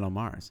where do you land on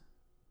Mars?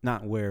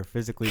 Not where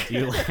physically do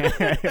you land.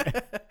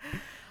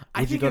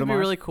 I Would you think go it to would be Mars?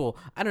 really cool.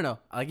 I don't know.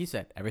 Like you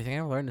said, everything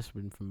I've learned has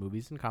been from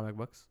movies and comic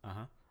books.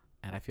 Uh-huh.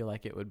 And I feel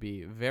like it would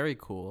be very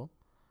cool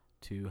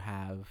to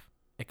have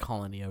a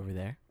colony over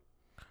there.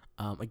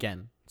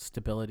 Again,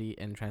 stability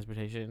in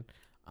transportation.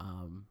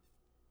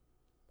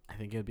 I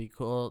think it would be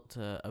cool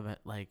to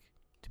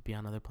be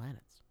on other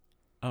planets.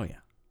 Oh yeah,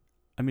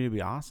 I mean it'd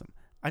be awesome.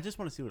 I just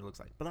want to see what it looks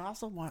like, but I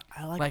also want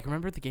Like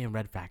remember the game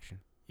Red Faction?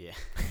 Yeah.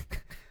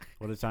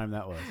 What a time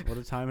that was. What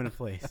a time and a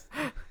place.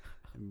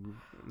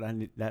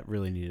 That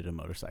really needed a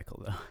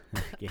motorcycle though.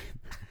 That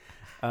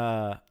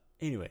game.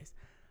 Anyways,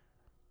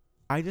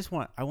 I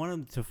want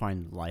them to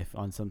find life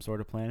on some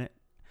sort of planet,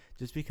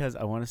 just because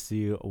I want to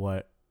see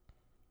what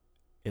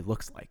it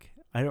looks like.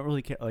 I don't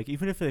really care. Like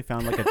even if they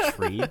found like a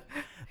tree,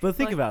 but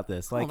think about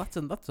this. Like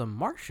that's a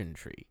Martian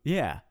tree.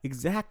 Yeah,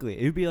 exactly.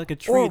 It would be like a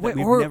tree that we've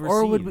never seen.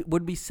 Or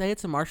would we say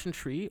it's a Martian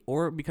tree,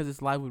 or because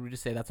it's live, would we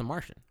just say that's a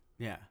Martian?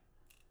 Yeah,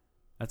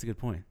 that's a good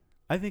point.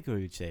 I think we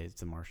would say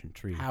it's a Martian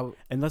tree.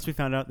 Unless we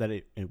found out that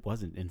it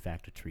wasn't in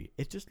fact a tree.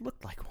 It just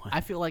looked like one.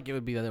 I feel like it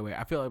would be the other way.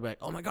 I feel like, it'd be like,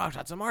 oh my gosh,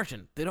 that's a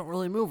Martian. They don't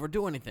really move or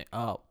do anything.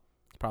 Oh,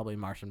 it's probably a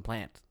Martian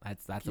plant.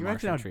 That's a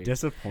Martian tree.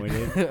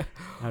 Disappointed.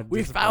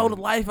 We found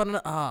life on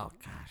an. Oh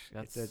gosh,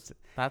 that's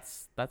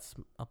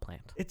a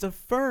plant. It's a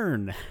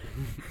fern.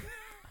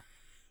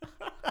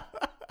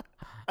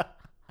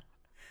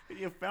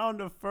 You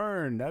found a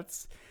fern.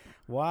 That's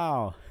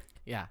wow.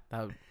 Yeah,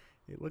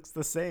 it looks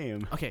the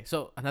same. Okay,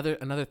 so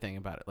another thing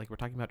about it, like we're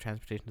talking about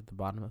transportation at the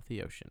bottom of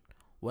the ocean.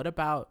 What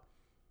about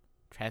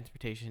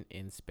transportation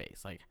in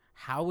space? Like,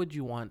 how would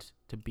you want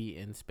to be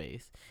in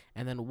space?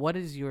 And then, what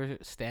is your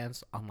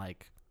stance on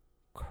like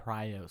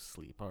cryo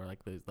sleep or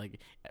like the like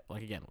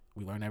again,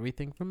 we learn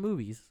everything from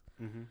movies.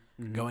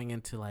 Mm-hmm. Going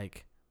into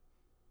like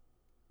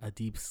a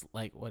deep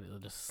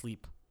just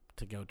sleep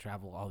to go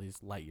travel all these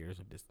light years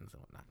of distance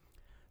and whatnot.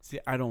 See,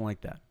 I don't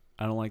like that.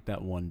 I don't like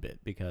that one bit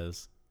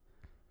because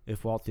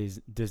if Walt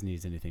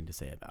Disney's anything to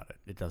say about it,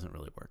 it doesn't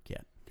really work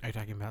yet. Are you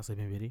talking about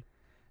Sleeping Beauty?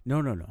 No.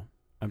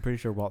 I'm pretty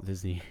sure Walt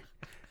Disney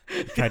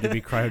tried to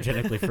be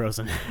cryogenically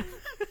frozen.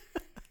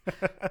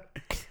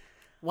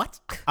 What?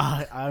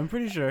 I'm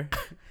pretty sure.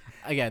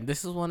 Again,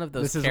 this is one of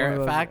those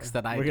carrot facts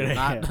that I do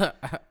not.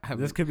 Yeah.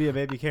 This could be a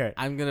baby carrot.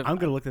 I'm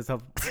gonna look this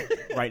up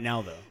right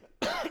now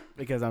though,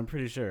 because I'm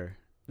pretty sure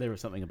there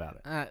was something about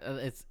it.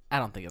 I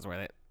don't think it's worth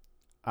it.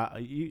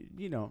 I'm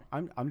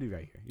due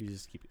right here. You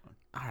just keep it going.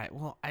 All right.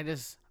 Well,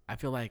 I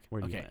feel like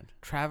Where do you land?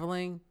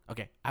 Traveling.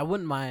 Okay, I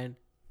wouldn't mind.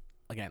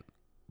 Again,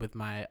 with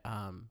my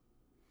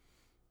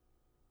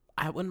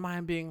I wouldn't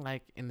mind being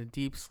like in the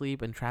deep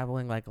sleep and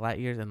traveling like light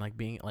years and like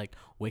being like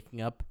waking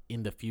up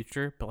in the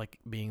future, but like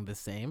being the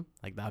same.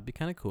 Like that would be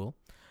kind of cool.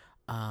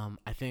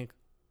 I think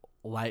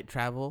light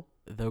travel,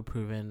 though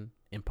proven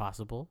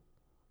impossible,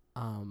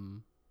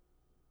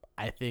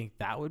 I think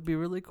that would be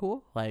really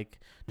cool. Like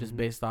just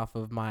based off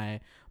of my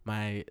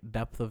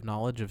depth of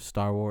knowledge of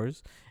Star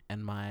Wars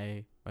and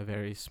my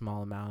very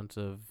small amount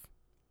of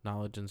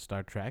knowledge in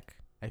Star Trek,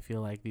 I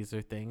feel like these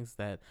are things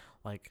that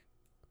like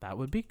that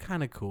would be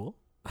kind of cool.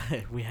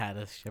 If we had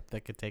a ship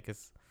that could take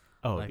us.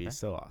 Oh, it'd be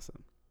so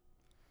awesome.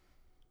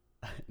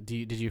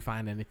 Did you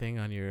find anything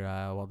on your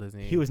Walt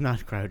Disney? He was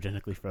not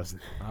cryogenically frozen.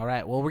 All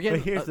right. Well, we're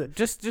getting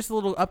just a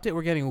little update.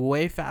 We're getting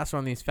way faster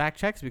on these fact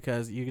checks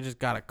because you just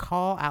gotta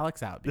call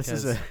Alex out.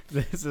 Because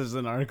this is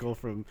an article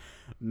from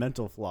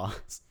Mental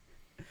Floss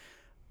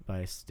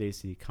by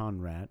Stacy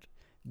Conrad.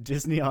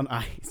 Disney on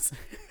Ice.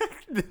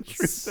 The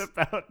truth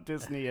about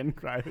Disney and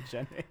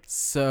cryogenics.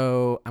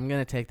 So I'm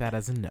gonna take that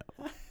as a no.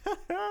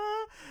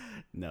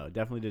 No,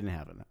 definitely didn't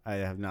happen. I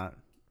have not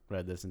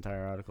read this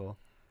entire article.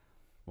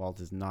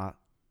 Walt is not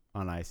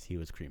on ice. He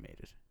was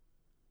cremated.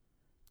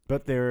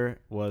 But there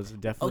was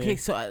definitely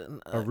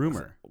a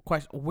rumor.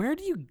 Question: where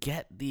do you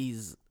get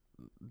these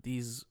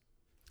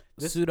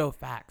pseudo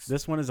facts?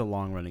 This one is a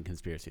long-running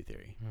conspiracy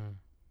theory.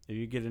 If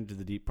you get into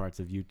the deep parts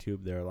of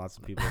YouTube, there are lots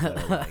of people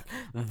that are like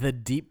the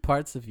deep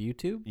parts of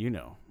YouTube.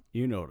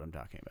 You know what I'm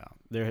talking about.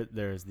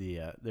 There's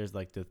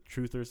like the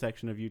truther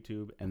section of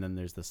YouTube, and then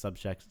there's the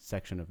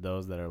section of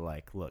those that are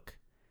like, look,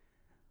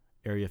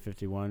 Area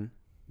 51,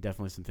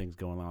 definitely some things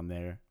going on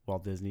there.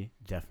 Walt Disney,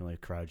 definitely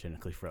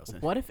cryogenically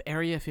frozen. What if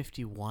Area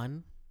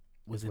 51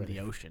 was in the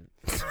ocean?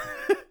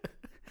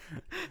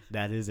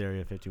 That is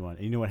Area 51.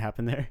 And you know what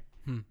happened there?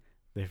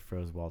 They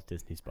froze Walt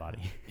Disney's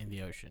body in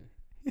the ocean.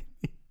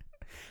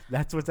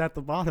 That's what's at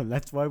the bottom.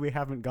 That's why we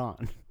haven't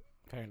gone.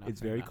 Fair enough.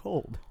 It's very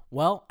cold.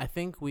 Well, I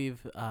think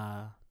we've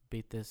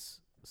beat this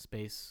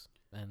space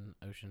and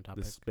ocean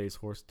topic. The space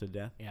horse to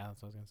death. Yeah,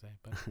 that's what I was gonna say.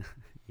 But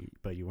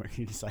but you weren't.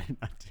 You decided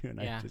not to, and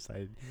I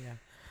decided. Yeah.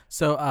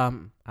 So,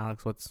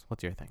 Alex, what's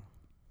your thing?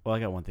 Well, I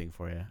got one thing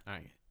for you. All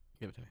right,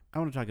 give it to me. I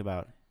want to talk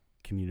about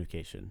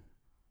communication.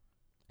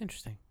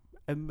 Interesting.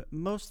 And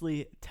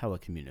mostly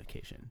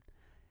telecommunication.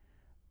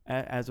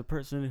 As a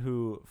person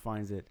who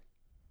finds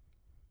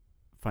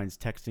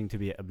texting to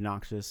be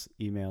obnoxious,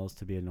 emails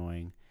to be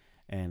annoying,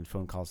 and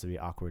phone calls to be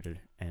awkward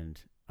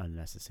and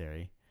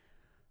unnecessary,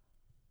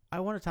 I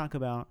want to talk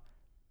about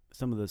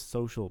some of the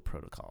social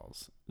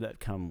protocols that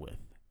come with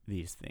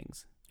these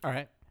things. All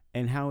right.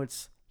 And how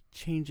it's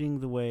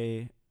changing the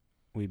way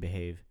we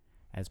behave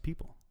as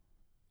people.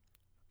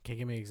 Okay,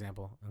 give me an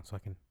example so I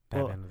can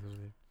dive into this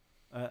with you.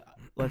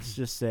 Let's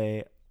just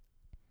say,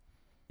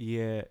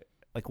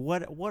 Like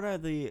what are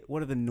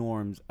the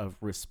norms of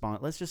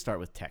response? Let's just start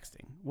with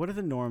texting. What are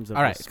the norms of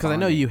All right, because I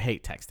know responding? you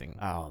hate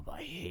texting. Oh,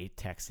 I hate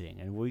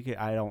texting, and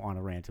I don't want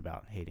to rant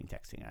about hating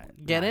texting.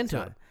 Get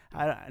into it.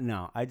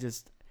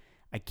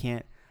 I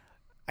can't.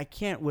 I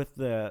can't with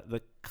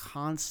the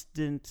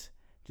constant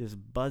just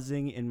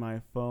buzzing in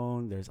my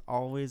phone. There's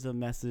always a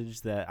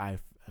message that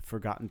I've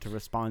forgotten to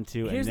respond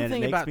to, Here's and the then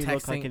thing it makes about me texting.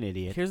 look like an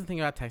idiot. Here's the thing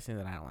about texting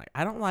that I don't like.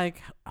 I don't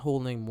like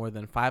holding more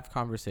than 5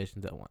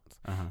 conversations at once.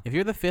 Uh-huh. If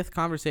you're the 5th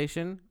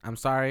conversation, I'm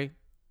sorry,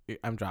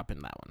 I'm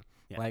dropping that one.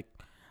 Yeah. Like,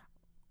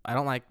 I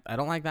don't like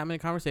that many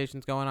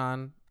conversations going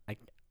on.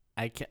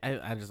 I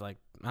just like,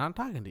 I'm not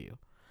talking to you.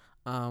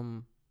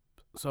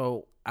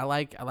 So I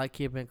like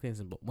keeping it clean and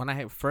simple. When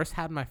I first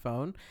had my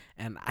phone,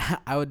 and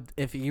I would,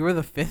 if you were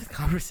the 5th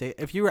conversation,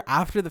 if you were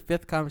after the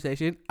 5th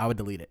conversation, I would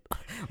delete it.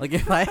 Like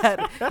if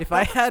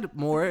I had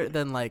more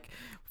than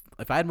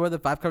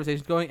 5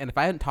 conversations going, and if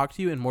I hadn't talked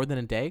to you in more than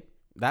a day,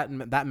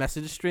 that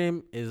message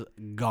stream is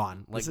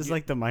gone. This is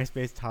like the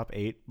MySpace top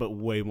 8, but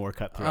way more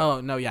cutthroat.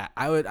 Oh no, yeah.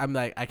 I'm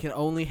like, I can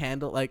only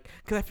handle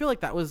because I feel like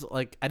that was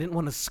like I didn't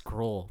want to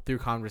scroll through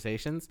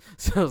conversations,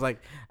 so it was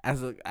like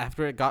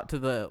after it got to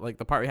the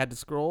part where you had to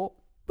scroll,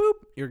 boop,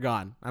 you're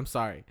gone. I'm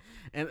sorry,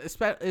 and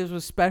it was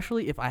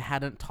especially if I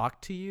hadn't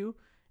talked to you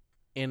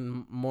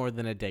in more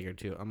than a day or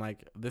two. I'm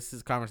like,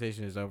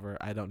 conversation is over.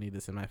 I don't need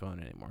this in my phone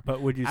anymore.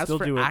 But would you As still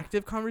for do it?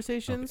 active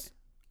conversations? Okay.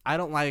 I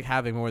don't like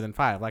having more than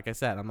 5. Like I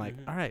said, I'm like,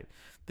 Mm-hmm. all right,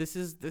 this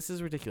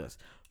is ridiculous.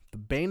 The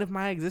bane of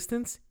my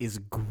existence is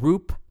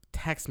group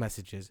text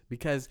messages,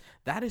 because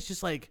that is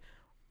just like,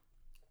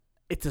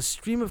 it's a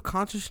stream of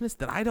consciousness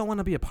that I don't want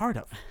to be a part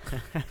of.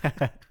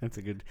 That's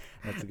a good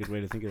way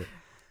to think of it.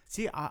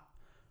 See,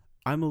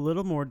 I'm a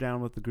little more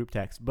down with the group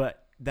text,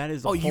 but that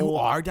is you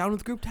are down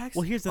with group text?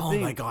 Well, here's the Oh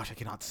thing. my gosh, I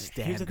cannot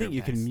stand. Here's the thing: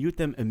 you can mute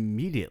them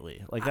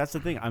immediately. Like that's the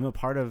thing. I'm a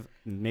part of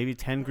maybe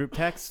 10 group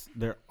texts.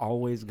 They're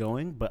always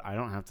going, but I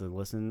don't have to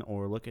listen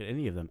or look at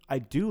any of them. I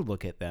do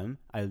look at them.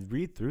 I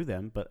read through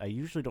them, but I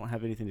usually don't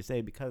have anything to say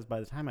because by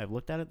the time I've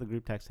looked at it, the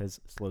group text has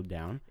slowed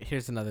down.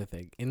 Here's another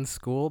thing. In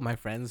school, my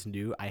friends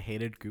knew I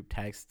hated group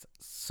texts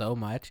so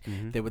much.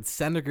 Mm-hmm. They would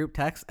send a group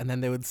text, and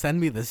then they would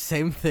send me the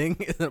same thing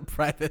in a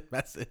private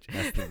message.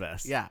 That's the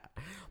best. Yeah.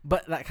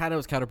 But that kind of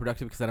was counterproductive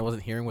because then I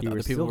wasn't hearing what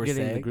other people were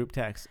getting saying. The group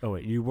text. Oh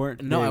wait, you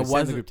weren't. No, I wasn't.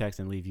 Send the group text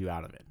and leave you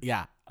out of it.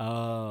 Yeah.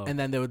 Oh. And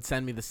then they would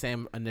send me the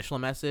same initial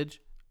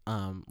message,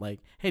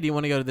 like, "Hey, do you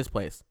want to go to this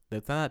place?"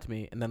 They'd send that to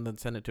me, and then they'd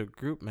send it to a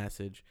group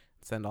message,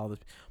 send all this.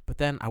 But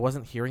then I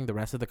wasn't hearing the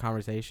rest of the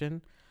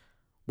conversation,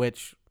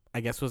 which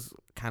I guess was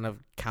kind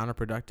of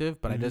counterproductive.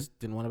 But I just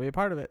didn't want to be a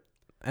part of it,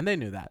 and they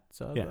knew that.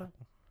 So yeah.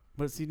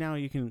 But see, now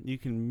you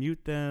can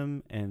mute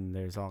them, and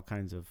there's all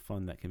kinds of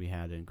fun that can be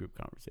had in group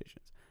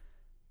conversations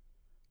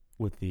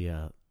with the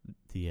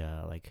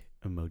like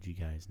emoji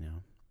guys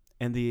now,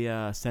 and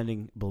the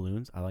sending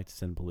balloons. I like to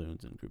send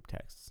balloons in group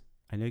texts.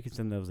 I know you can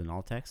send those in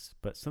all texts,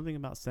 but something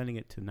about sending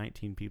it to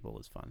 19 people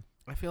is fun.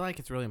 I feel like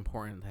it's really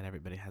important that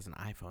everybody has an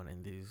iPhone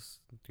in these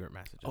group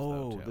messages.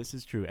 Oh, this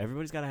is true.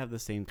 Everybody's got to have the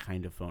same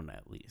kind of phone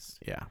at least.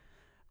 Yeah.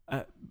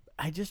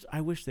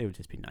 I wish they would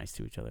just be nice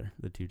to each other,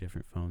 the two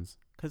different phones,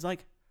 because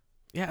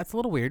yeah, it's a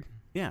little weird.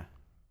 Yeah,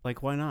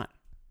 like why not?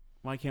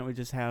 Why can't we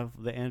just have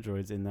the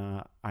Androids in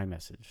the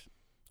iMessage?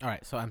 All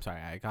right, so I'm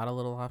sorry. I got a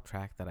little off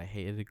track that I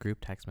hated group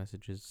text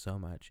messages so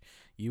much.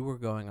 You were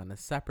going on a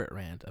separate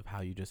rant of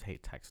how you just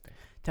hate texting.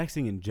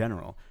 Texting in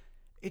general.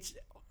 It's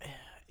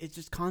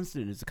just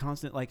constant. It's a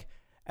constant, like,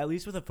 at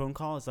least with a phone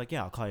call, it's like,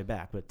 yeah, I'll call you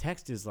back. But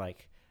text is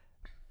like,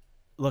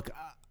 look,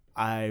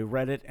 I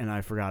read it and I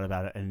forgot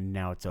about it and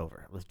now it's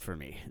over for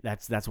me.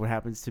 That's what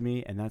happens to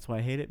me, and that's why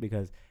I hate it,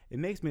 because it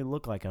makes me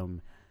look like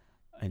I'm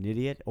an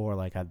idiot or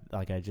like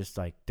I just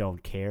like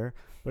don't care.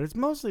 But it's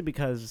mostly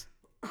because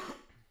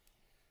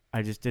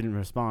I just didn't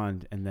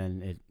respond, and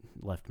then it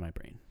left my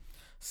brain.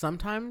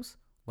 Sometimes,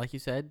 like you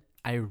said,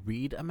 I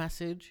read a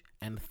message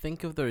and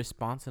think of the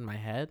response in my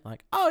head,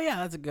 like, oh, yeah,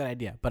 that's a good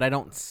idea. But I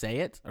don't say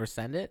it or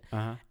send it.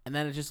 Uh-huh. And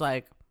then it's just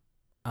like,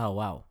 oh,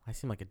 wow, I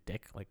seem like a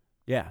dick. Like,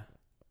 yeah.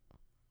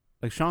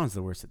 Like, Sean's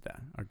the worst at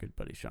that, our good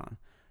buddy Sean.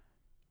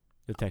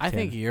 I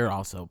think you're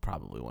also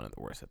probably one of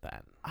the worst at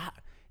that.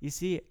 You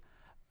see,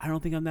 I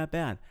don't think I'm that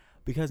bad,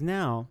 because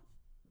now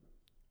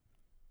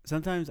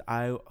sometimes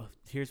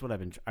here's what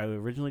I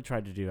originally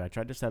tried to do. I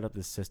tried to set up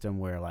this system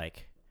where,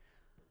 like,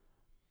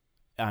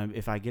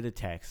 if I get a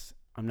text,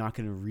 I'm not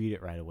going to read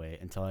it right away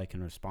until I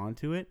can respond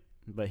to it.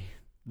 But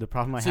the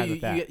problem I had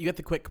with that, you get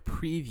the quick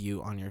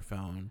preview on your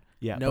phone.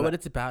 Yeah, know what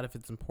it's about, if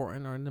it's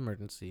important or an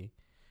emergency.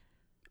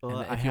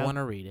 Well, if you want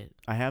to read it,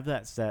 I have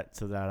that set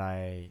so that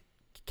I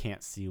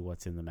can't see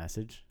what's in the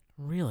message.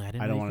 Really, I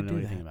don't want to know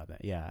anything about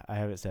that. Yeah, I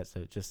have it set so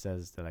it just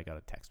says that I got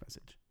a text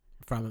message.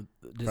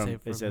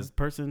 It says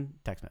person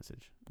text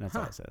message. That's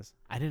all it says.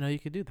 I didn't know you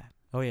could do that.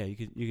 Oh yeah, you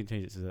can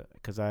change it to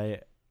because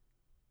I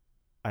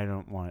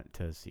don't want it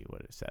to see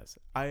what it says.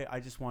 I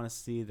just want to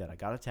see that I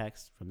got a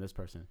text from this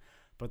person.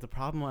 But the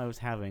problem I was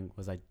having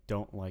was I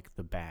don't like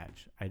the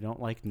badge. I don't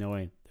like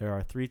knowing there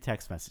are 3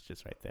 text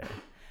messages right there.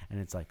 And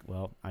it's like,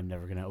 well, I'm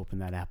never going to open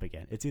that app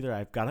again. It's either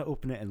I've got to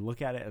open it and look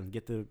at it and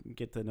get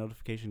the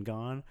notification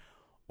gone,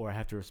 or I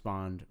have to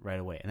respond right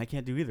away. And I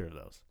can't do either of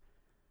those.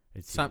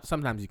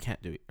 Sometimes you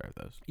can't do either of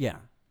those. Yeah.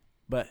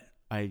 But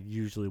I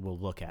usually will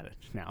look at it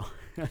now.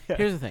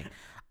 Here's the thing.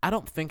 I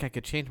don't think I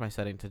could change my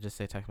setting to just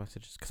say text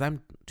messages because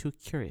I'm too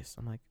curious.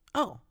 I'm like,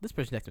 oh, this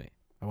person texted me.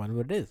 I wonder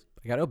what it is.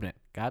 I got to open it.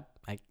 God,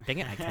 dang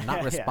it. I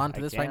cannot respond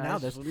to this right now.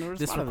 This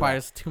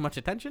requires too much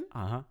attention.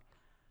 Uh-huh.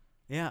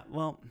 Yeah,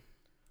 well,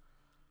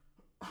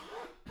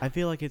 I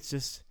feel like it's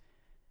just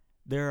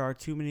there are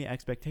too many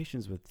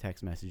expectations with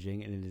text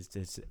messaging, and it is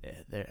just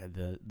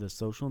the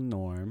social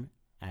norm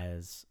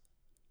as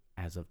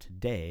of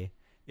today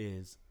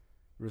is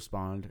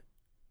respond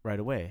right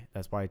away.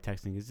 That's why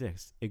texting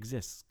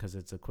exists because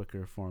it's a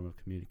quicker form of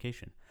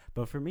communication.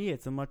 But for me,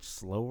 it's a much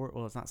slower.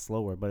 Well, it's not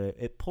slower, but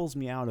it pulls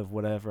me out of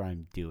whatever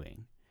I'm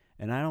doing,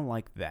 and I don't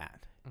like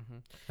that. Mm-hmm.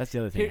 That's the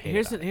other thing.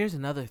 Here's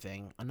another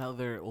thing,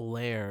 another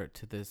layer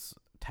to this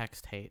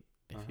text hate,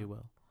 if you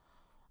will.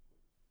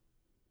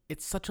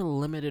 It's such a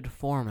limited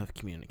form of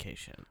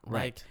communication.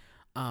 Right.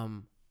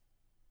 Like,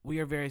 we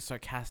are very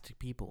sarcastic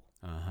people.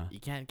 Uh-huh. You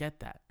can't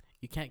get that.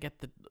 You can't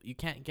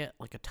get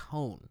like a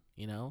tone,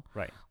 you know?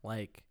 Right.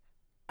 Like,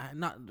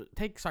 not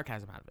take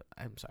sarcasm out of it.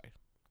 I'm sorry.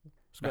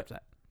 Scratch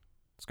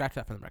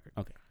that from the record.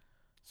 Okay.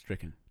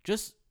 Stricken.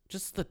 Just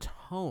the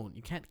tone.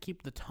 You can't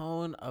keep the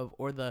tone of,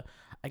 or the,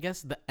 I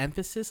guess, the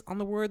emphasis on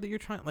the word that you're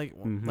trying,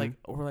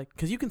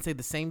 because you can say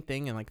the same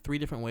thing in like 3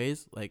 different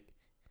ways, like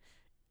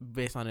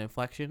based on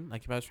inflection.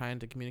 Like if I was trying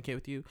to communicate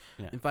with you,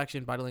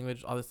 inflection, body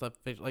language, all this stuff.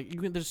 Like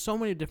there's so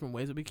many different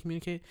ways that we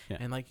communicate,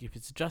 and like if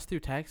it's just through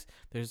text,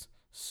 there's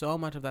so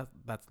much of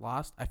that's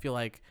lost. I feel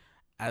like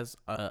as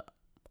I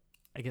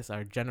guess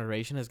our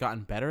generation has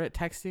gotten better at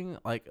texting,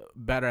 like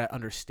better at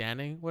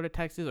understanding what a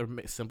text is or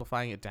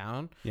simplifying it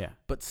down. Yeah.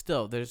 But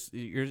still,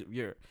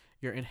 you're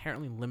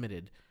inherently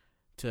limited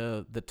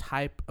to the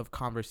type of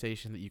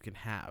conversation that you can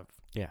have.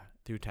 Yeah.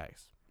 Through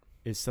text.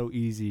 It's so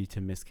easy to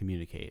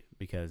miscommunicate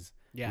because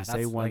you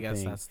say one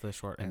thing, that's the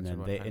short and answer.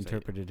 then they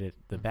interpreted it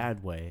the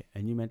bad way,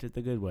 and you meant it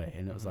the good way,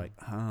 and it was like,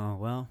 oh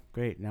well,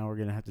 great. Now we're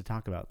gonna have to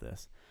talk about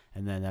this,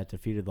 and then that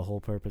defeated the whole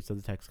purpose of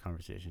the text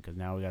conversation because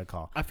now we got to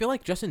call. I feel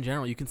like just in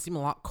general, you can seem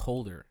a lot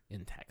colder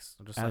in text.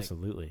 Just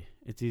absolutely,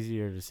 it's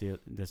easier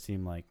to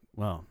seem like,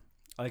 well,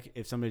 like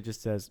if somebody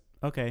just says,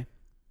 okay,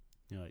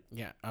 you're like,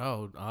 yeah,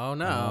 oh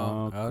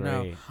no, oh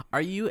no.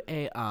 Are you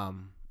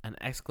an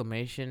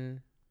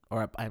exclamation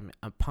or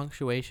a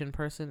punctuation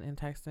person in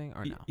texting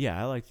or no? Yeah,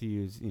 I like to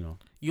use,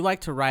 You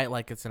like to write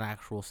like it's an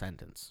actual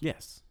sentence.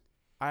 Yes.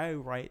 I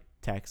write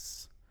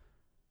texts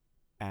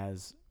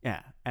as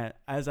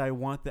I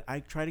want I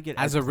try to get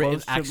as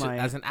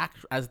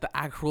the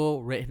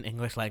actual written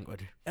English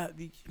language.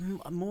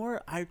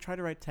 I try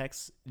to write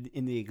texts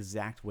in the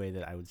exact way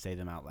that I would say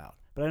them out loud.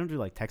 But I don't do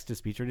like text to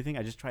speech or anything.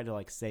 I just try to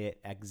like say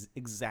it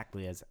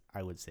exactly as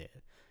I would say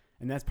it.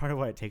 And that's part of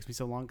why it takes me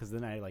so long, because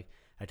then I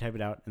type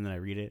it out and then I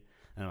read it.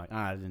 And I'm like,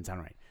 it didn't sound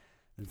right.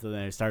 And so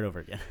then I start over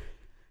again.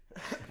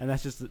 And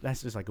that's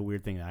just like a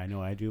weird thing that I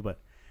know I do,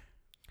 but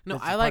no,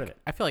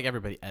 I feel like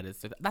everybody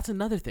edits. That's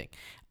another thing.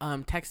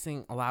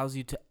 Texting allows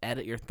you to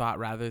edit your thought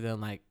rather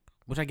than like,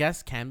 which I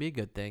guess can be a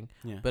good thing,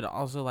 but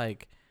also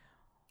like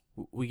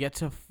we get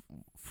to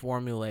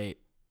formulate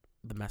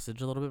the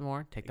message a little bit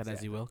more. Take that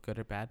as you will, good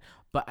or bad.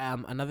 But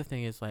another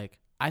thing is like,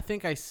 I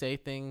think I say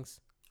things,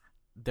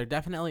 they're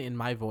definitely in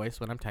my voice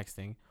when I'm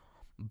texting,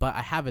 but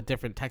I have a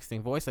different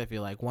texting voice. I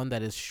feel like one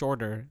that is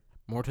shorter,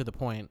 more to the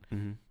point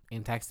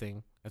in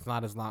texting. It's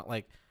not as long.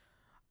 Like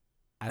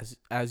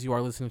as you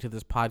are listening to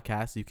this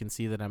podcast, you can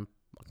see that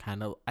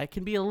I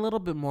can be a little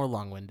bit more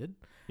long-winded,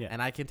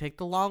 and I can take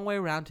the long way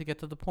around to get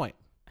to the point.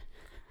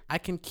 I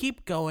can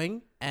keep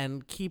going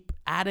and keep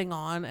adding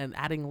on and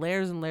adding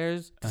layers and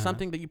layers to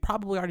something that you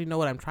probably already know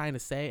what I'm trying to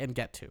say and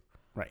get to.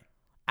 Right.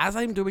 As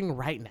I'm doing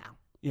right now.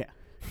 Yeah.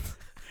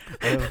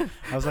 I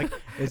was like,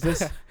 is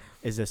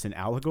this an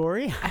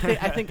allegory?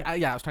 I think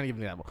I was trying to give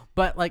an example.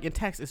 But like in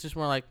text, it's just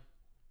more like,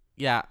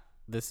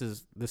 this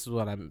is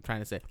what I'm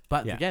trying to say.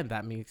 But again,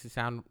 that makes it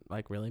sound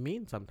like really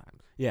mean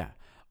sometimes. Yeah.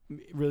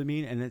 Really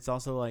mean, and it's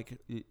also like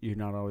you're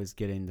not always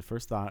getting the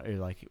first thought, or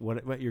like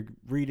what you're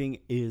reading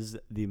is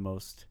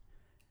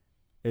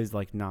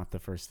like not the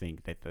first thing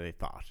that they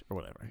thought or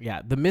whatever.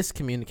 Yeah, the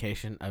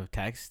miscommunication of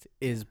text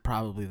is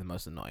probably the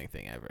most annoying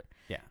thing ever.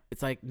 Yeah.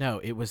 It's like, no,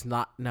 it was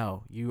not.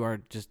 No, you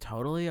are just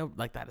totally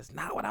like, that is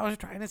not what I was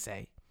trying to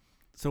say.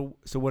 So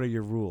what are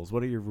your rules?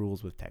 What are your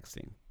rules with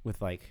texting?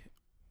 With like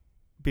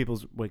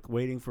people's like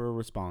waiting for a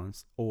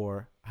response,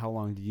 or how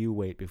long do you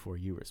wait before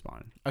you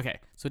respond? Okay,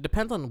 so it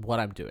depends on what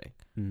I'm doing.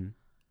 Mm-hmm.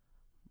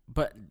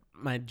 But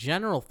my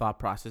general thought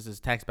process is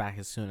text back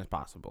as soon as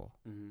possible.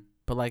 Mm-hmm.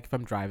 But like if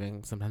I'm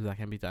driving, sometimes that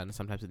can be done.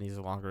 Sometimes it needs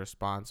a longer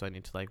response, so I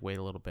need to like wait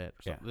a little bit,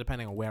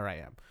 depending on where I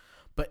am.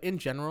 But in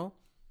general,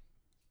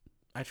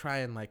 I try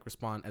and like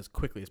respond as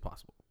quickly as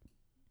possible.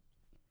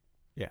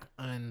 Yeah.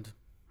 And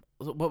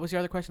what was your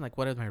other question? Like,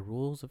 what are my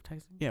rules of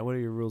texting? Yeah, what are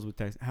your rules with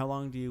text? How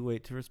long do you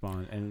wait to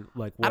respond? And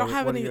like, I don't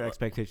have what any. are your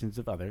expectations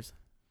of others?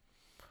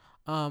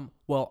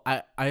 Well,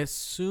 I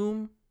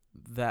assume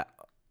that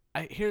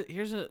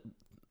here's a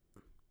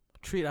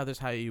treat others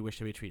how you wish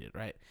to be treated,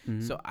 right?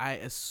 Mm-hmm. So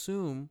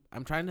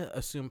I'm trying to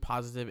assume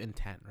positive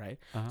intent, right?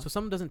 Uh-huh. So if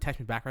someone doesn't text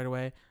me back right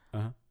away,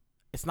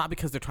 it's not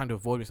because they're trying to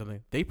avoid me or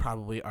something. They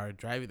probably are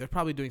driving. They're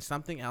probably doing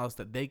something else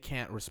that they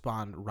can't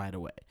respond right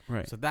away.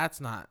 Right. So that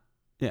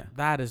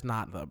is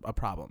not a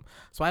problem.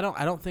 So I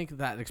don't think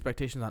that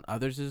expectations on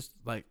others is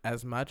like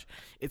as much.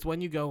 It's when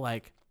you go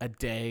like a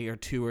day or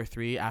 2 or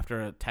 3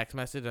 after a text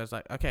message. I was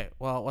like, okay,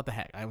 well, what the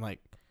heck? I'm like,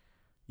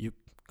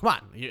 come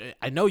on.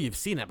 I know you've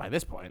seen it by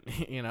this point,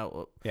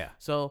 Yeah.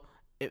 So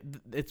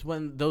it's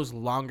when those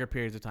longer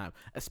periods of time,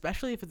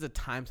 especially if it's a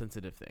time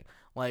sensitive thing.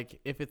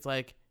 Like if it's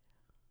like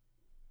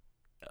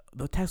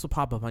the text will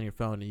pop up on your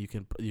phone and you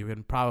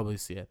can probably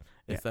see it.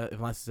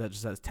 Unless it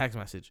just says text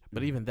message.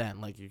 But even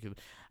then, like you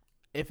could,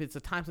 if it's a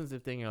time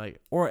sensitive thing, you're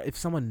like, or if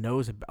someone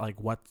knows about, like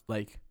what,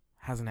 like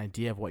has an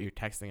idea of what you're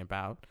texting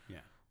about. Yeah.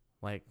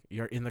 Like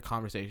you're in the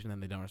conversation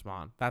and they don't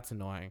respond. That's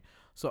annoying.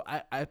 So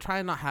I try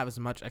and not have as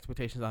much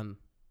expectations on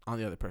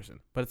the other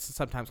person, but it's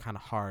sometimes kind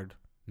of hard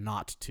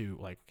not to,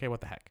 like, okay,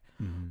 what the heck.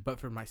 Mm-hmm. But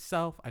for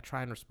myself, I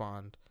try and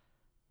respond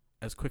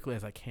as quickly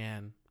as I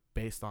can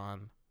based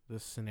on the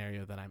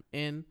scenario that I'm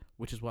in,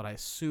 which is what I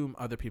assume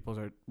other people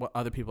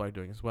are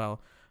doing as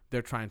well.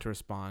 They're trying to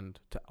respond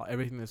to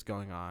everything that's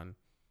going on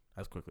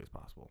as quickly as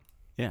possible.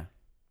 Yeah,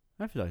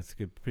 I feel like it's a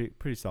good,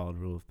 pretty solid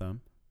rule of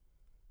thumb.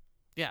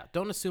 Yeah,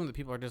 don't assume that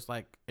people are just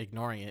like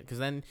ignoring it, because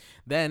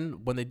then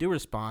when they do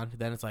respond,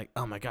 then it's like,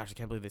 oh my gosh, I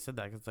can't believe they said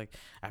that. 'Cause it's like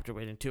after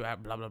waiting 2 hours,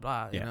 blah blah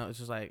blah. You know, it's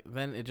just like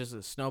then it just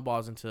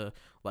snowballs into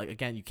like,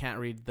 again, you can't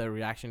read the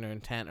reaction or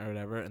intent or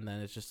whatever, and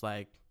then it's just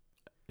like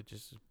it's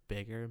just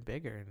bigger and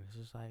bigger, and it's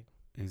just like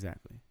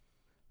exactly.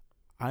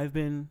 I've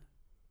been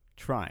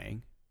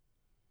trying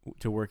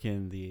to work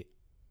in the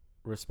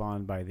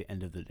respond by the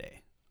end of the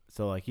day.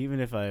 So like even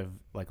if I've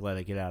like let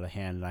it get out of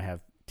hand and I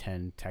have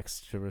 10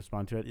 texts to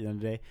respond to at the end of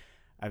the day,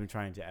 I've been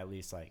trying to at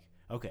least like,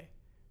 okay,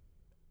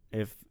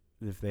 if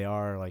they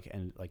are like,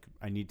 and like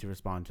I need to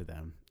respond to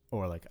them,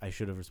 or like I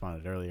should have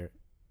responded earlier.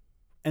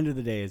 End of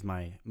the day is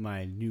my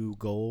new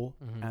goal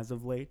as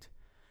of late,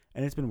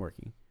 and it's been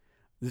working.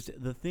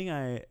 The thing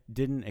I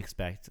didn't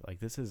expect, like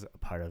this is a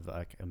part of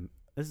like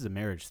this is a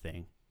marriage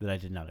thing that I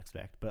did not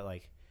expect, but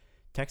like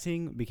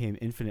texting became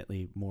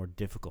infinitely more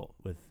difficult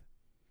with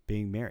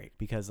being married,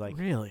 because like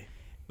really,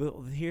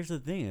 well, here's the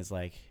thing is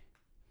like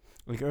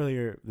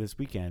earlier this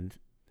weekend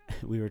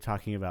we were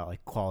talking about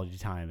like quality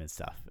time and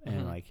stuff,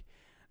 and like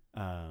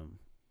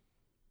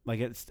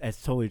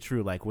it's totally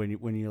true. Like when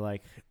you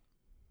like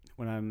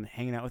when I'm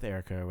hanging out with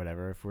Erica or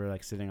whatever, if we're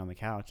like sitting on the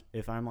couch,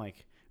 if I'm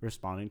like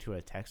responding to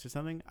a text or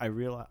something,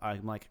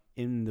 I'm like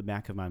in the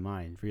back of my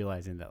mind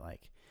realizing that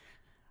like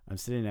I'm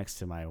sitting next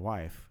to my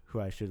wife,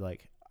 who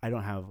I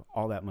don't have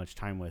all that much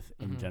time with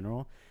in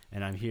general,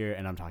 and I'm here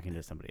and I'm talking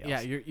to somebody else.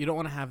 Yeah, you don't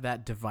want to have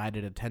that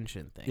divided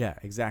attention thing. Yeah,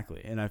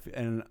 exactly.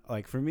 And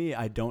like for me,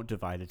 I don't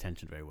divide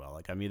attention very well.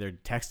 Like I'm either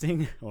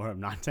texting or I'm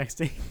not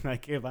texting.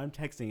 Like if I'm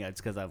texting, it's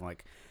because I'm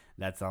like,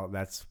 that's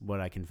what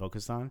I can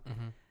focus on.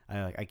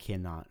 I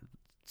cannot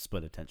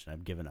split attention.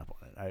 I've given up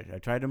on it. I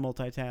tried to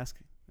multitask.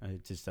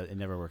 It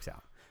never works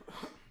out.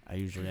 I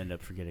usually end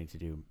up forgetting to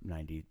do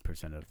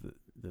 90% of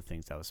the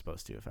things I was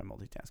supposed to if I'm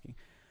multitasking.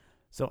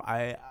 So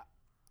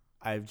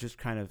I've just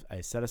I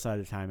set aside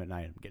a time at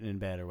night. I'm getting in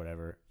bed or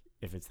whatever,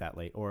 if it's that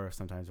late, or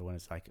sometimes when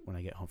it's like when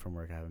I get home from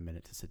work, I have a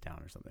minute to sit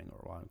down or something, or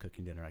while I'm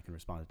cooking dinner, I can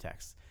respond to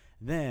texts.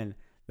 Then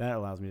that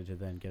allows me to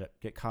then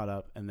get caught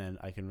up, and then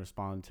I can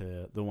respond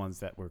to the ones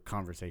that were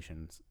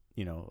conversations,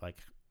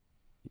 like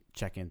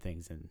check-in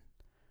things and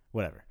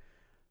whatever.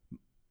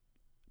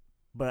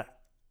 But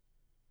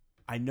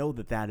I know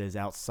that is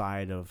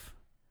outside of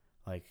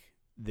like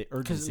the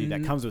urgency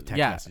that comes with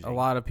text messaging. A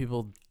lot of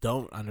people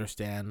don't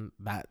understand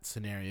that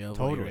scenario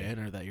Totally. What you're in,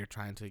 or that you're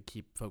trying to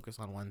keep focus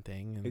on one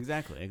thing. And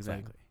Exactly.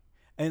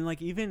 And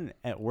like even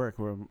at work,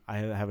 where I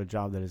have a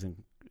job that is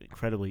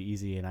incredibly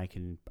easy, and I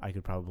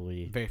could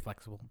probably very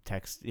flexible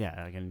text.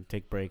 Yeah, I can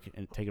take a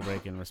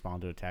break and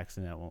respond to a text,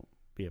 and that won't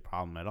be a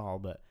problem at all.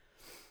 But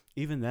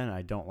even then,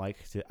 I don't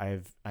like to.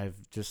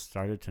 I've just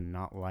started to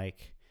not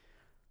like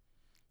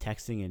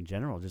texting in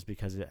general, just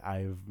because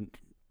I've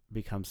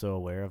become so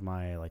aware of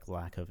my like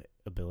lack of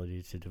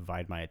ability to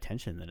divide my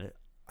attention that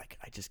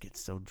I just get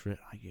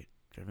I get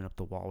driven up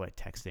the wall by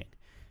texting.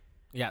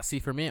 Yeah, see,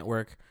 for me at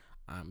work,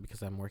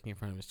 because I'm working in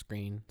front of a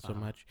screen so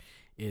much,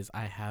 is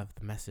I have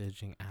the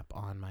messaging app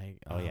on my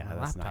my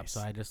laptop, nice.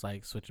 so I just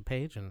like switch a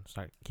page and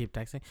keep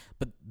texting.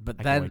 But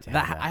then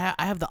I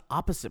have the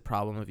opposite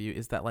problem of you,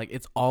 is that like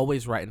it's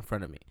always right in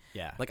front of me.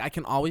 Yeah, like I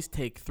can always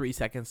take 3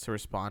 seconds to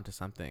respond to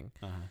something.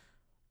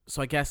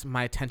 So I guess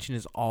my attention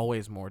is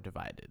always more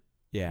divided.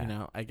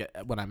 Yeah, I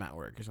get when I'm at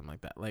work or something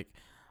like that. Like,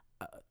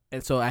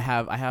 and so I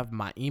have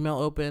my email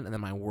open and then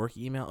my work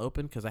email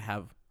open, because I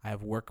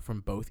have work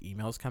from both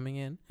emails coming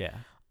in. Yeah.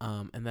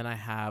 And then I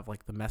have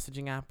like the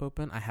messaging app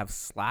open. I have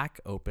Slack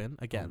open.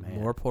 Again, man.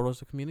 more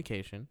portals of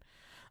communication.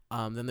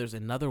 Then there's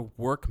another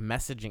work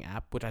messaging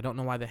app, which I don't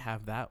know why they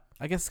have that.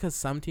 I guess because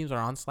some teams are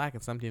on Slack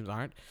and some teams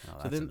aren't.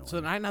 Oh, So that's so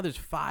annoying. right now there's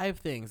 5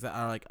 things that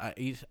are like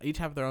each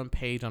have their own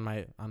page on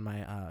my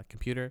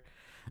computer,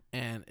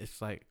 and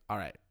it's like, all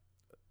right.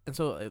 And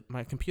so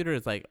my computer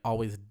is like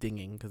always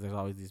dinging because there's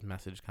always these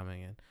messages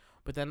coming in.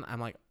 But then I'm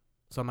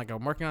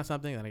working on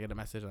something, then I get a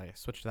message, and I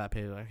switch to that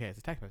page. Like, okay, it's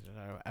a text message.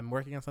 I'm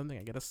working on something,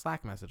 I get a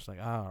Slack message. Like,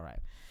 oh, all right.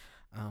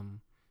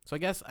 So I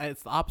guess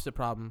it's the opposite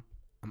problem.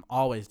 I'm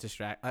always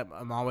distracted.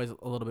 I'm always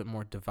a little bit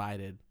more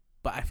divided.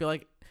 But I feel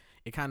like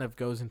it kind of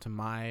goes into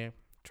my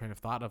train of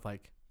thought of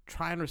like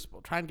try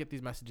and get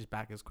these messages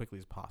back as quickly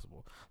as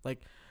possible.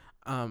 Like,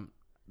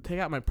 take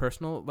out my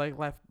personal like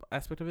life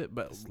aspect of it,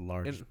 but This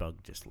large bug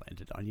just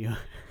landed on you.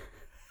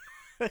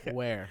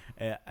 where?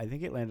 I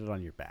think it landed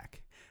on your back.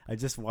 I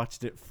just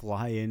watched it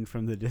fly in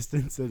from the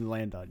distance and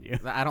land on you.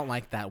 I don't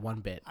like that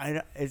one bit.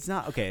 It's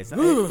not okay. It's not,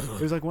 it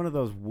was like one of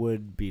those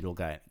wood beetle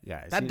guys.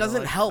 That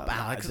doesn't help,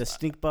 Alex. The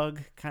stink bug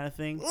kind of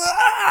thing.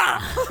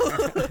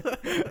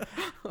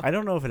 I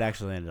don't know if it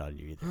actually landed on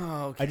you either.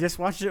 Oh, okay. I just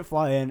watched it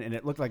fly in, and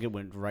it looked like it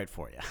went right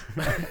for you,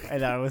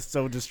 and I was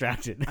so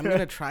distracted. I'm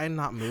gonna try and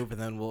not move,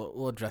 and then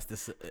we'll address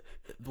this.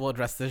 We'll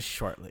address this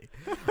shortly.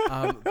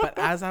 But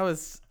as I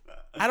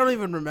don't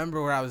even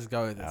remember where I was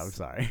going with this. I'm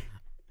sorry.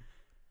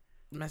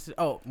 Message.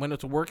 Oh, when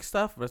it's work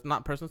stuff, but it's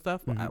not personal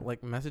stuff. Mhm. Like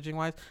messaging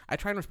wise, I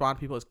try and respond to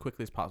people as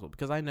quickly as possible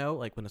because I know,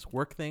 like, when it's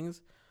work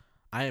things,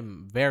 I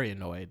am very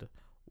annoyed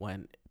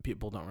when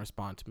people don't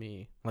respond to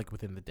me like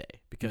within the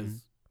day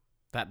because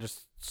that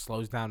just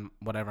slows down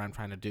whatever I'm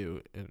trying to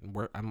do. And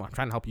I'm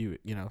trying to help you.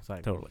 You know, it's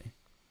like Totally.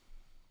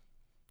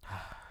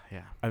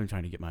 yeah. I've been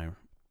trying to get my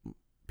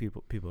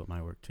people at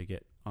my work to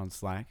get on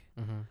Slack,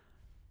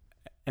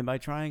 and by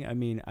trying, I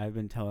mean I've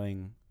been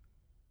telling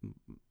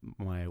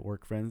my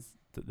work friends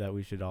that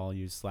we should all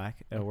use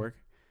Slack at work,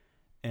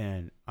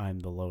 and I'm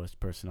the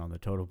lowest person on the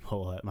totem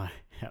pole at my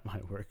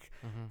work.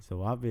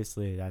 So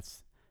obviously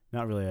that's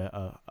not really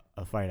a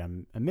fight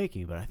I'm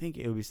making, but I think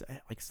it would be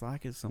like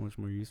Slack is so much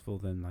more useful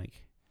than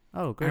like,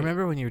 oh great. I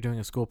remember when you were doing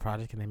a school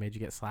project and they made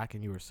you get Slack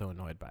and you were so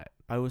annoyed by it.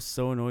 I was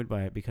so annoyed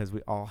by it because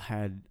we all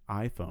had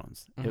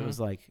iPhones. It was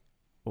like,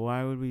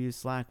 why would we use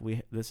Slack?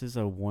 This is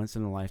a once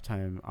in a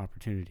lifetime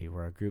opportunity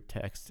where our group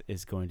text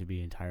is going to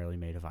be entirely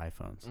made of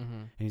iPhones.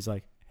 And he's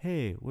like,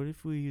 hey, what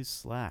if we use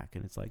Slack?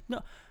 And it's like,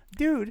 no,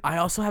 dude. I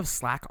also have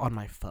Slack on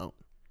my phone.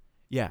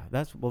 Yeah,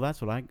 that's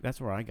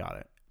where I got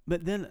it.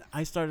 But then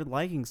I started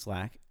liking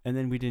Slack, and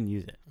then we didn't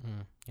use it.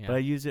 Yeah. But I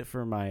used it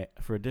for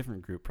a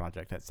different group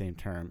project that same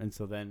term, and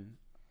so then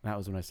that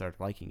was when I started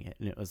liking it.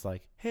 And it was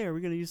like, hey, are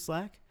we gonna use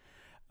Slack?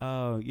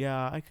 Oh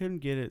yeah, I couldn't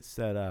get it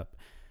set up.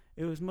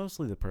 It was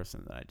mostly the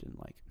person that I didn't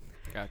like.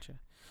 Gotcha.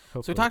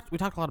 Hopefully. So we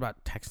talked a lot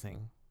about texting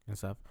and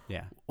stuff.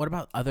 Yeah. What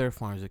about other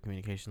forms of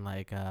communication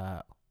like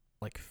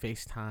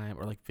FaceTime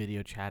or like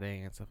video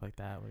chatting and stuff like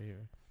that? Where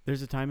you're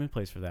There's a time and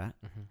place for that.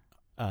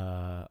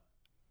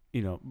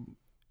 You know,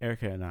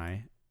 Erica and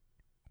I,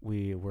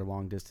 we were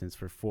long distance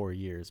for 4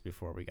 years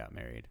before we got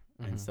married.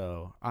 And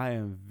so I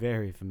am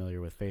very familiar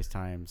with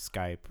FaceTime,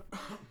 Skype,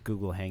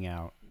 Google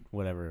Hangout,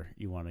 whatever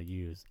you want to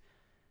use.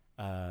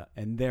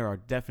 And there are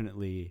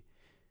definitely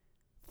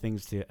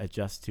things to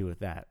adjust to with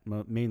that.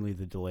 Mainly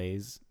the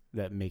delays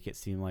that make it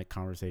seem like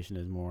conversation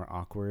is more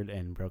awkward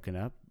and broken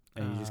up.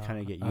 And you just kind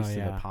of get used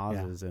to the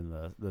pauses and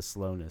the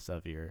slowness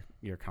of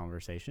your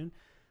conversation.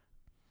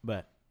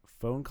 But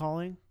phone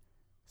calling,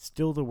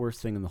 still the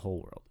worst thing in the whole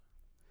world.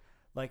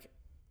 Like,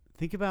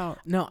 think about...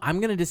 No, I'm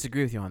going to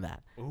disagree with you on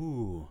that.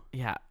 Ooh.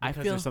 Yeah, Because I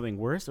feel... there's something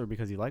worse or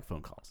because you like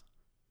phone calls?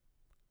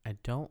 I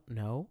don't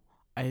know.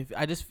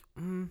 I just...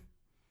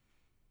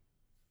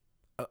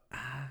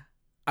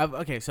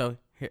 okay, so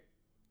here.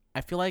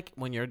 I feel like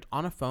when you're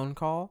on a phone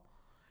call,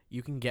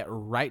 you can get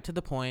right to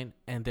the point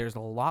and there's a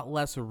lot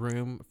less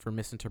room for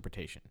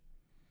misinterpretation.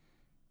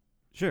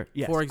 Sure.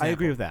 Yes, For example, I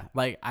agree with that.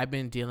 Like, I've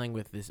been dealing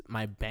with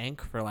my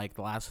bank for like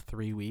the last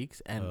 3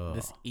 weeks, and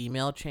this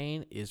email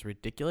chain is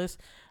ridiculous.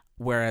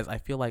 Whereas I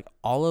feel like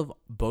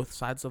both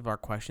sides of our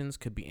questions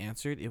could be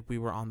answered if we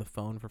were on the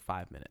phone for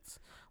 5 minutes.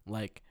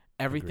 Like,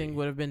 everything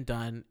would have been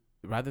done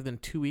rather than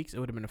 2 weeks. It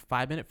would have been a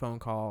 5-minute phone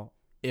call,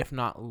 if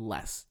not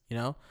less. You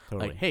know,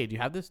 Totally. like, hey, do you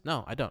have this?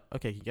 No, I don't.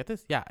 Okay, can you get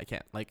this? Yeah, I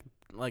can't.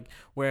 Like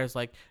whereas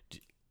like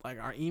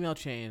our email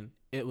chain,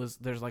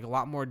 there's like a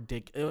lot more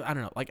I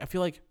don't know. Like, I feel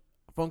like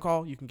phone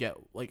call, you can get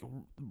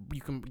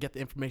the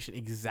information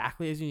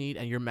exactly as you need,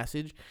 and your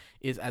message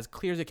is as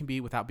clear as it can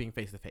be without being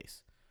face to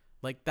face.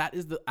 Like, that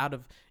is out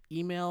of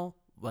email,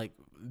 like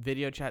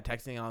video chat,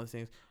 texting, and all these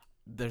things.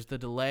 There's the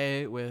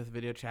delay with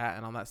video chat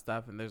and all that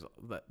stuff, and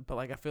but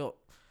like, I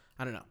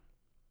don't know.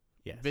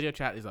 Yes. Video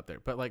chat is up there,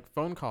 but like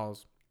phone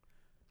calls,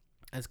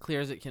 as clear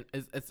as it can,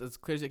 it's as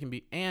clear as it can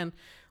be, and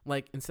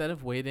like, instead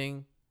of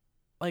waiting,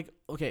 like,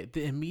 okay,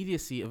 the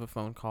immediacy of a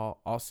phone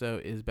call also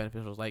is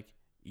beneficial. Like,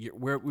 we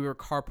were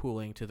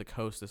carpooling to the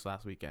coast this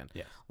last weekend.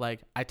 Yes.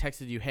 Like I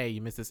texted you, hey,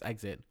 you missed this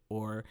exit,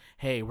 or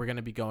hey, we're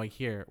gonna be going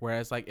here.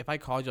 Whereas like if I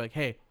called you like,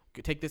 hey,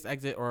 take this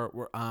exit, or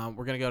we're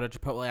gonna go to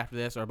Chipotle after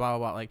this, or blah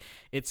blah blah. Like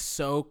it's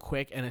so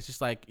quick, and it's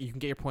just like you can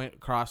get your point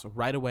across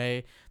right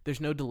away.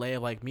 There's no delay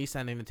of like me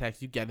sending the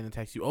text, you getting the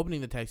text, you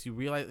opening the text, you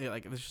realize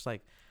like it's just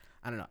like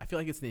I don't know. I feel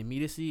like it's the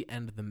immediacy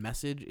and the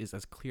message is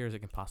as clear as it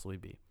can possibly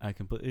be. I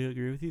completely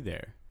agree with you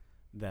there.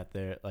 That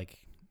they're like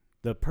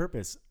the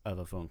purpose of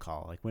a phone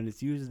call, like when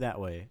it's used that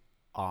way,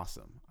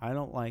 awesome. I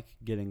don't like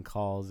getting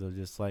calls of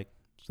just like,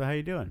 so how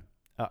you doing?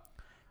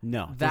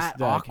 No,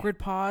 That awkward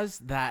pause,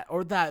 that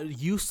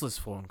useless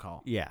phone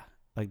call. Yeah,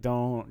 like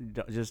don't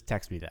just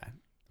text me that.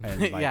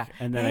 And like, yeah,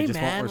 and then hey I just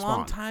man, won't respond.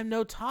 long time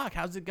no talk.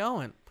 How's it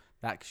going?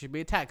 That should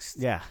be a text.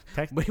 Yeah,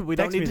 we don't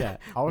text need me to,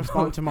 that. I'll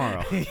respond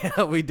tomorrow.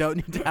 Yeah, we don't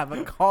need to have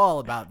a call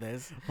about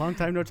this. Long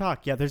time no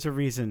talk. Yeah, there's a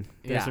reason.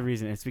 There's Yeah. a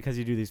reason. It's because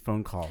you do these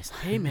phone calls.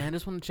 Hey man,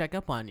 just want to check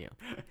up on you.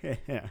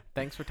 Yeah.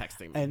 Thanks for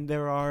texting me. And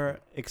there are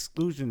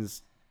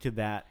exclusions to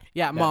that.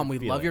 Yeah, that mom, we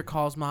love feeling. your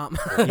calls, mom.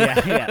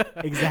 yeah,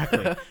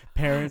 exactly.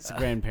 Parents,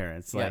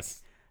 grandparents, like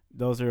Yes.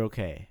 those are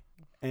okay.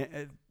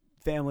 And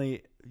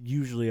family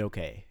usually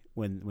okay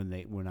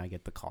when I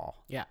get the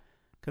call. Yeah.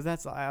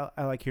 Because I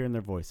like hearing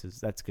their voices.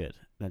 That's good.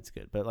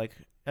 But like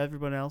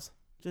everyone else,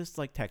 just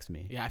like text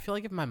me. Yeah, I feel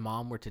like if my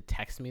mom were to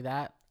text me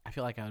that, I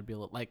feel like I would be a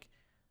little like,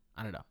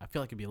 I don't know. I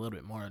feel like I'd be a little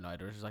bit more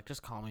annoyed. Or just like,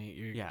 just call me.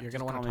 You're just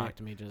gonna want call to me. talk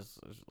to me. Just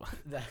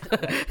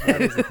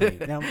That is the thing.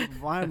 Now,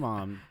 my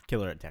mom,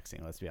 killer at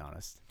texting. Let's be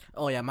honest.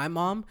 Oh yeah, my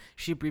mom,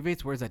 she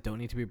abbreviates words that don't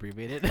need to be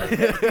abbreviated.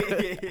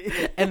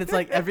 And it's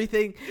like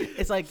everything,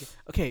 it's like,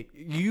 okay,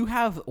 you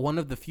have one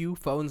of the few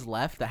phones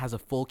left that has a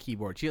full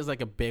keyboard. She has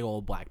like a big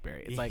old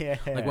BlackBerry. It's like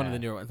one of the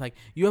newer ones. Like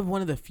you have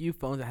one of the few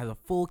phones that has a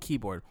full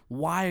keyboard.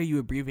 Why are you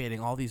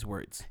abbreviating all these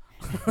words?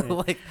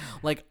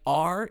 like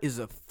R is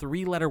a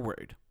 3-letter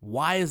word.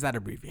 Why is that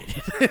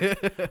abbreviated?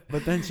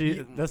 But then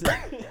she doesn't.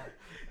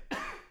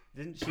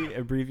 Didn't she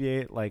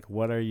abbreviate like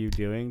 "What are you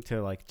doing"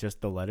 to like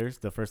just the letters,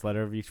 the first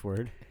letter of each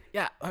word?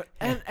 Yeah,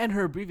 and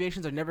her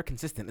abbreviations are never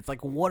consistent. It's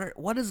like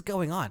what is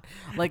going on?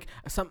 Like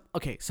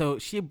so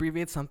she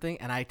abbreviates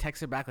something and I text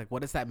her back like,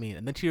 what does that mean?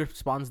 And then she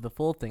responds the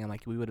full thing. I'm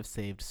like, we would have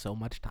saved so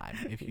much time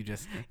if you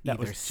just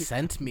either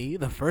sent me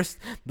the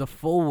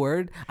full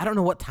word. I don't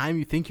know what time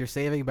you think you're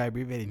saving by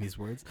abbreviating these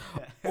words,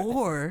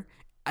 or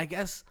I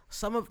guess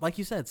like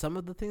you said, some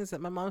of the things that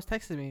my mom's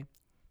texted me,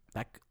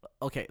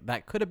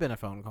 that could have been a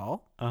phone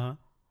call.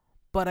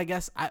 But I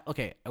guess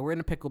we're in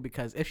a pickle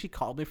because if she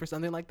called me for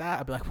something like that,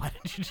 I'd be like, why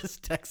didn't you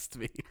just text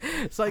me?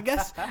 So I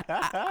guess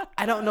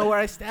I don't know where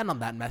I stand on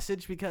that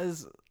message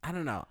because I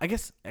don't know. I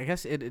guess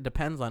it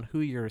depends on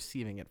who you're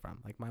receiving it from.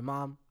 Like my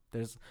mom,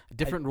 there's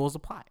different rules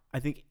apply. I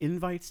think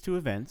invites to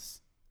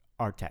events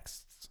are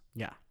texts.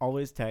 Yeah.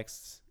 Always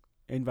texts.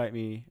 Invite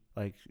me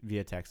like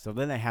via text. So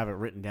then I have it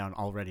written down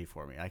already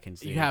for me. I can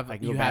see. I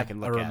can go back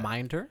and look a at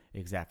reminder. it.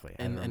 Exactly.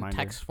 In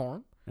text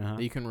form that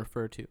you can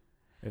refer to.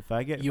 If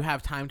I get you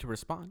have time to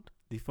respond.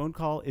 The phone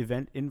call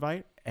event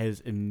invite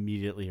is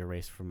immediately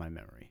erased from my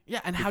memory. Yeah,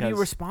 and how do you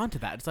respond to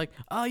that? It's like,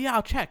 oh yeah,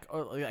 I'll check.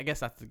 Or I guess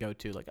that's the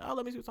go-to. Like, oh,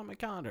 let me see what's on my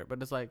calendar.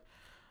 But it's like,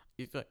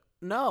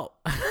 no.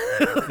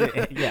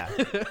 Yeah.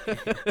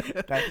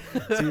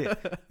 See,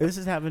 this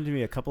has happened to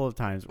me a couple of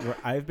times where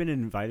I've been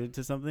invited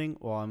to something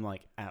while I'm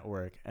like at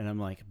work and I'm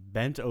like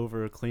bent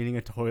over cleaning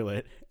a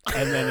toilet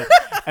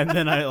and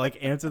then I like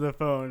answer the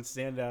phone,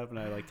 stand up, and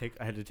I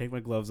had to take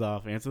my gloves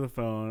off, answer the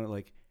phone,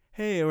 like,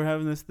 hey, we're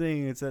having this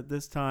thing. It's at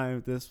this time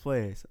at this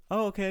place.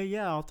 Oh, okay,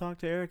 yeah, I'll talk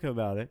to Erica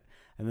about it.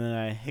 And then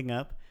I hang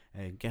up,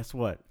 and guess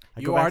what?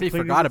 You already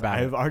forgot about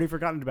it. I've already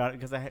forgotten about it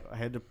because I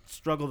had to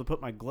struggle to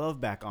put my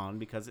glove back on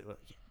because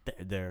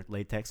they're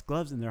latex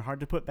gloves and they're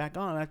hard to put back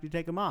on after you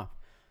take them off.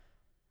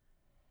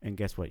 And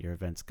guess what? Your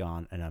event's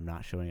gone, and I'm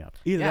not showing up.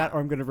 Either that, or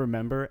I'm going to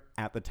remember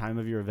at the time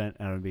of your event,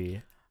 and I'm going to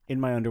be in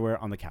my underwear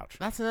on the couch.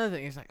 That's another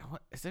thing. It's like,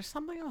 what, is there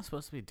something I was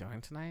supposed to be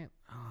doing tonight?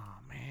 Oh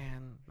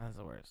man, that's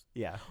the worst.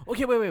 Yeah.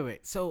 Okay,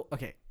 wait. So,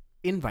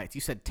 invites.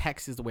 You said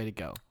text is the way to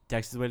go.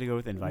 Text is the way to go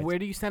with invites. Where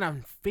do you send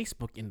on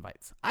Facebook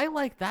invites? I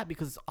like that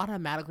because it's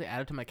automatically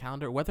added to my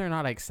calendar, whether or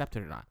not I accept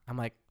it or not. I'm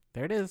like,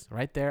 there it is,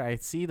 right there. I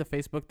see the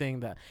Facebook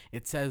thing that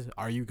it says,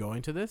 "Are you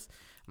going to this?"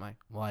 I'm like,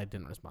 well, I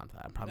didn't respond to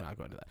that. I'm probably not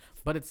going to that,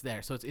 but it's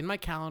there, so it's in my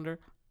calendar.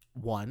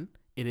 One,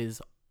 it is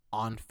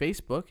on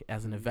Facebook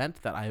as an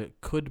event that I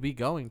could be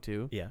going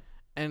to. Yeah.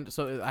 And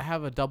so I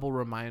have a double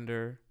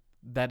reminder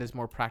that is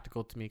more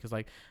practical to me because,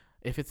 like,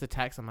 if it's a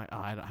text, I'm like, oh,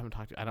 I haven't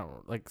talked to you. I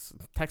don't, like,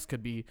 text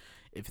could be,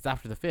 if it's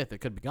after the 5th, it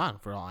could be gone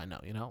for all I know,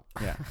 you know?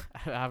 Yeah.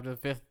 After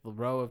the 5th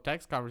row of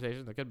text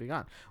conversations, it could be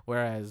gone.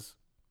 Whereas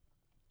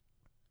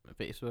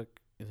Facebook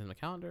is in the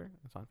calendar.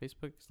 It's on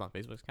Facebook. It's on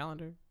Facebook's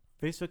calendar.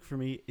 Facebook for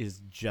me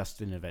is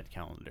just an event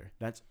calendar.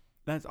 That's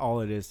all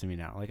it is to me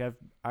now. Like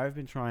I've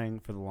been trying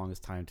for the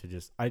longest time to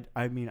just I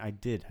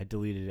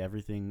deleted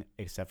everything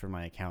except for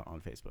my account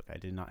on Facebook. I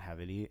did not have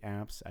any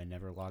apps. I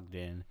never logged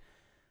in.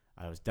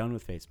 I was done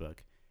with Facebook.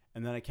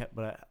 And then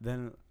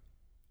then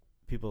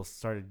people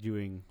started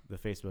doing the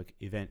Facebook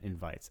event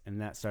invites, and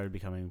that started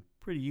becoming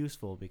pretty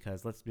useful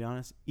because, let's be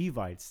honest,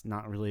 Evite's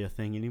not really a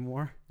thing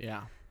anymore.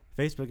 Yeah.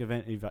 Facebook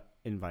event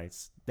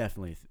invites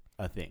definitely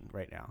a thing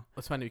right now.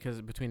 It's funny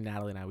because between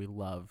Natalie and I, we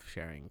love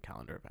sharing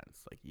calendar events,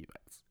 like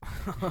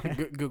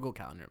events. Google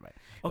Calendar invite.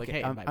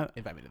 Okay, like, hey,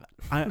 invite me to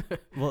that.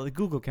 Well, the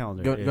Google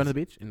Calendar. Go to the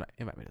beach?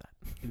 Invite me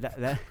to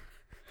that.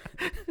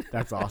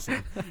 That's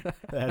awesome.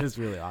 That is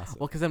really awesome.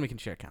 Well, because then we can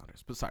share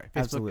calendars. But sorry,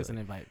 Facebook Absolutely. is an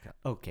invite.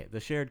 Okay, the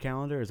shared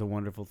calendar is a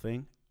wonderful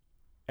thing.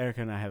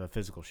 Erica and I have a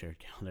physical shared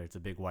calendar. It's a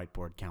big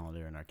whiteboard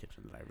calendar in our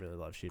kitchen that I really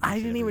love shooting. I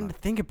didn't even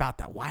think about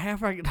that. Why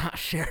have I not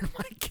shared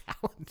my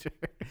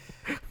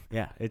calendar?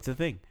 Yeah, it's a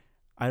thing.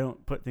 I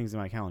don't put things in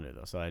my calendar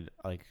though, so I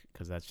like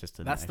because that's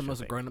just that's the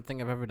most grown-up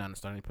thing I've ever done.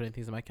 Starting putting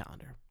things in my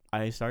calendar.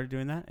 I started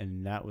doing that,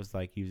 and that was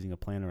like using a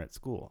planner at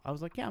school. I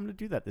was like, yeah, I'm going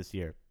to do that this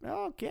year.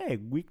 Okay,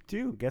 week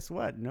 2. Guess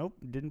what? Nope,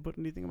 didn't put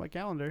anything in my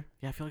calendar.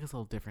 Yeah, I feel like it's a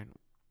little different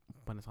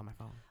when it's on my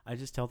phone. I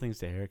just tell things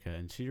to Erica,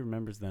 and she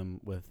remembers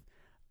them with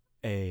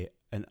an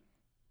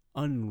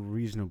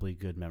unreasonably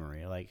good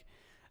memory. Like,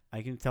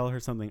 I can tell her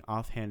something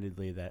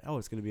offhandedly that,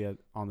 it's going to be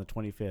on the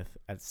 25th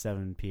at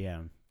 7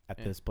 p.m. at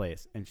this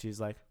place. And she's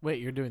like, wait,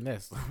 you're doing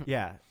this?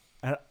 Yeah.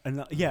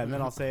 And then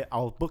I'll say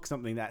I'll book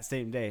something that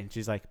same day, and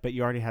she's like, "But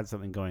you already had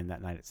something going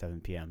that night at 7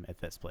 p.m. at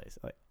this place."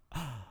 I'm like,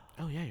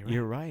 oh yeah,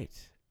 you're right.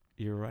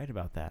 You're right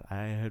about that.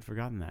 I had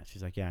forgotten that.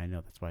 She's like, "Yeah, I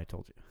know. That's why I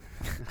told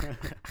you."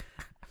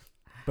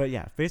 But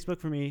yeah, Facebook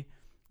for me,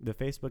 the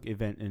Facebook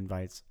event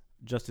invites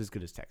just as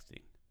good as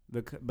texting.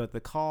 But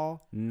the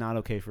call not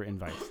okay for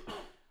invites.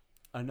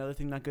 Another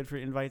thing not good for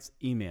invites,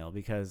 email,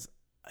 because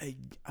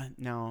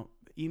now.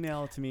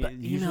 Email to me, but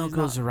email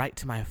goes right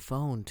to my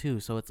phone too,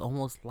 so it's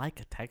almost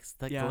like a text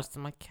that goes to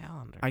my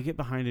calendar. I get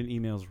behind in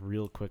emails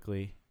real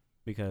quickly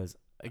because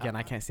again,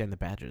 I can't stand the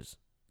badges.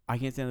 I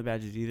can't stand the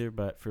badges either,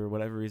 but for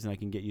whatever reason, I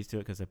can get used to it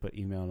because I put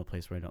email in a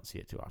place where I don't see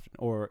it too often,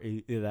 or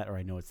either that, or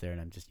I know it's there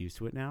and I'm just used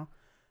to it now.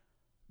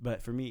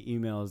 But for me,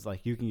 email is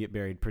like you can get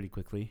buried pretty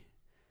quickly,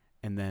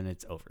 and then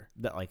it's over.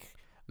 That like.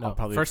 No,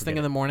 first thing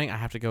in the morning, I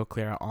have to go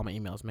clear out all my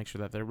emails, make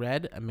sure that they're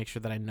read, and make sure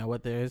that I know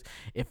what there is.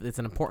 If it's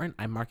an important,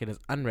 I mark it as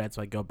unread,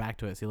 so I go back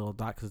to it, see a little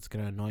dot because it's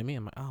going to annoy me.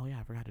 I'm like, oh, yeah,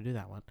 I forgot to do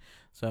that one.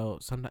 So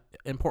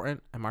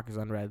important, I mark as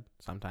unread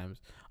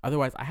sometimes.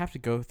 Otherwise, I have to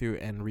go through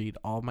and read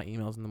all my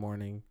emails in the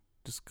morning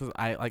just because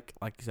I, like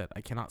you said,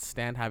 I cannot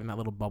stand having that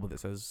little bubble that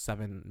says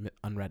 7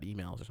 unread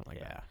emails or something like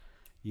that.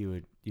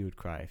 You would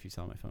cry if you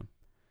saw my phone.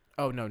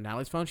 Oh, no,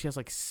 Natalie's phone, she has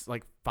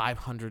like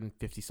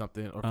 550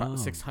 something or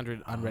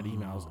 600 unread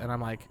emails. And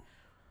I'm like,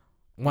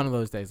 one of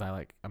those days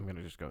I'm going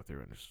to just go through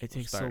and just It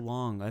takes start. so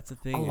long. That's the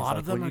thing. A lot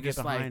of them are just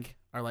like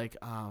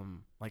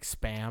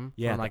spam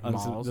yeah, from like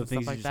malls the and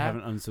things stuff like you just that.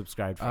 haven't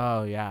unsubscribed from.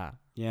 Oh, yeah.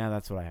 Yeah,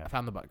 that's what I I have.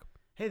 found the bug.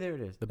 Hey, there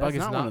it is. The bug is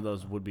not not one of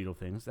those wood beetle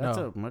things. That's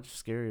No. a much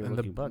scarier And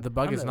looking bug. the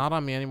bug is not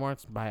on me anymore.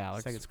 It's by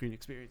Alex. Second screen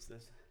experience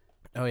this.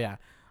 Oh, yeah.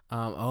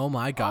 Oh,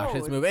 my gosh. Oh,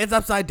 It's moving. It's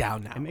upside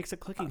down now. It makes a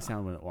clicking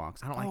sound when it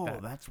walks. I don't like that.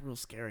 Oh, that's real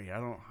scary. I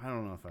don't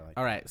know if I like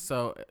All right,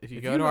 so if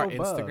you go to our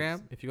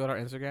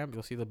Instagram,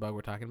 you'll see the bug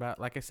we're talking about.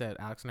 Like I said,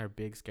 Alex and I are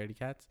big scaredy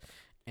cats,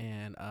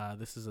 and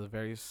this is a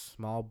very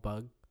small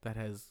bug that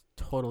has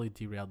totally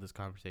derailed this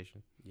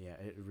conversation. Yeah,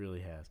 it really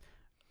has.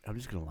 I'm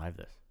just going to live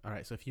this. All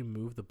right, so if you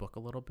move the book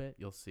a little bit,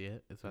 you'll see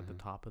it. It's at the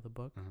top of the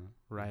book, Uh-huh.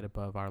 right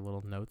above our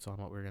little notes on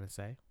what we're going to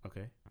say.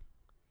 Okay.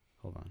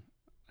 Hold on.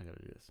 I got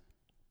to do this.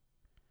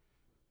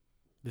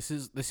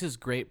 This is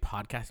great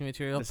podcasting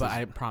material,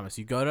 I promise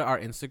you go to our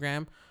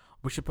Instagram.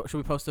 Should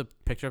we post a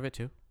picture of it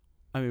too?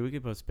 I mean, we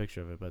could post a picture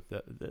of it, but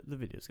the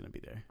video is going to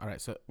be there. All right,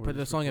 so We're but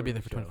just it's only gonna be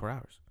there recording for the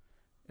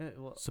 24 hours.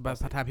 Well, So by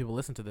the time people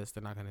listen to this,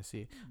 they're not gonna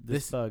see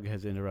this bug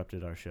has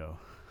interrupted our show.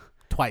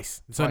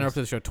 twice. So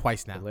interrupted the show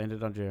twice now. It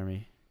landed on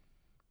Jeremy.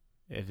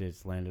 It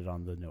has landed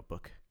on the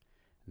notebook.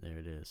 There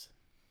it is.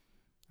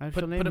 I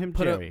shall name him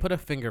Jerry. Put a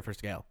finger for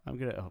scale. I'm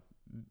gonna.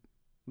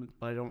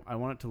 I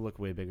want it to look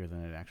way bigger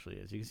than it actually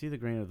is. You can see the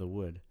grain of the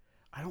wood.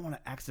 I don't want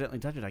to accidentally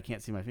touch it. I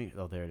can't see my finger.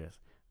 Oh, there it is.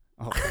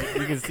 Oh,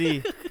 you can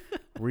see.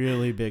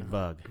 Really big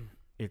bug.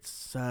 It's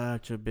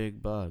such a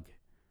big bug.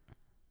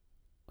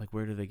 Like,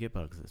 where do they get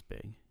bugs this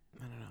big?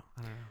 I don't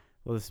know.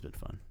 Well, this has been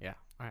fun. Yeah.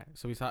 All right.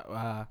 So we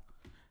saw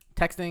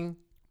texting,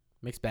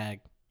 mixed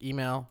bag.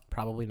 Email,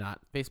 probably not.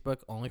 Facebook,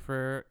 only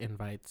for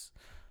invites.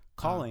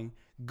 Calling,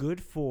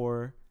 good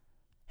for,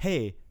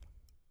 hey,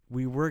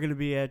 we were going to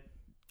be at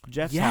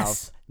Jeff's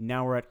house.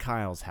 Now we're at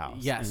Kyle's house.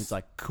 Yes. And it's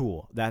like,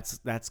 cool. That's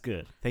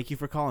good. Thank you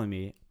for calling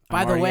me.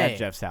 By I'm the already way, at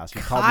Jeff's house.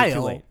 You called me too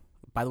late.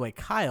 By the way,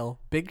 Kyle,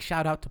 big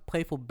shout out to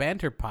Playful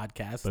Banter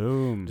Podcast.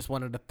 Boom. Just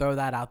wanted to throw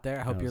that out there.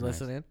 I hope That you're was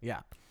nice. listening.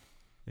 Yeah.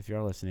 If you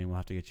are listening, we'll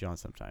have to get you on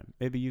sometime.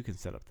 Maybe you can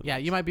set up the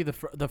You might be the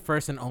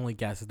first and only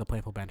guest of the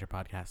Playful Banter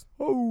Podcast.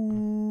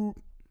 Oh,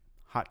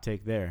 hot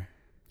take there.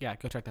 Yeah,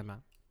 go check them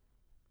out.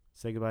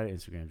 Say goodbye to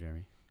Instagram,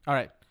 Jeremy. All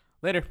right,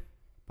 later.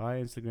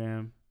 Bye,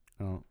 Instagram.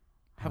 Oh,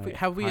 Have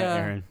we hi,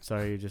 Aaron.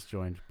 Sorry you just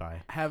joined.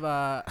 Bye.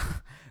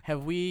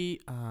 Have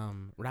we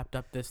wrapped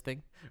up this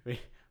thing We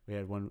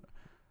had one.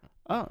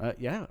 Oh,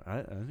 yeah.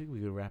 I think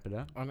we could wrap it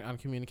up. on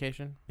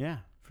communication? Yeah,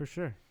 for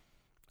sure.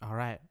 All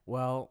right.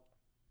 Well,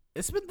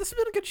 this has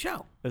been a good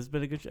show. This has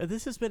been a good show.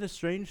 This has been a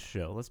strange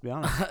show, let's be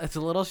honest. It's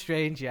a little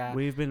strange, yeah.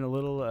 We've been a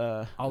little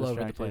All over the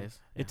distracted. place.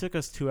 It took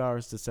us 2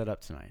 hours to set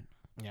up tonight.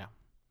 Yeah.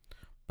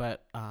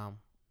 But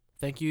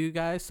thank you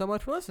guys so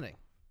much for listening.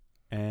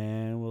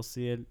 And we'll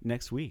see you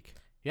next week.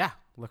 Yeah.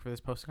 Look for this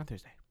posting on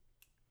Thursday.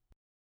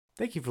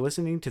 Thank you for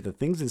listening to the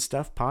Things and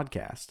Stuff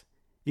podcast.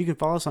 You can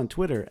follow us on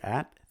Twitter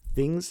at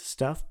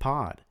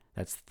ThingsStuffPod.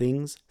 That's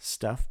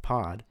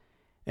ThingsStuffPod.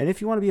 And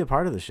if you want to be a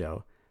part of the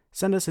show,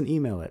 send us an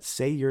email at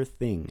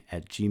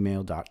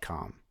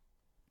sayyourthing@gmail.com.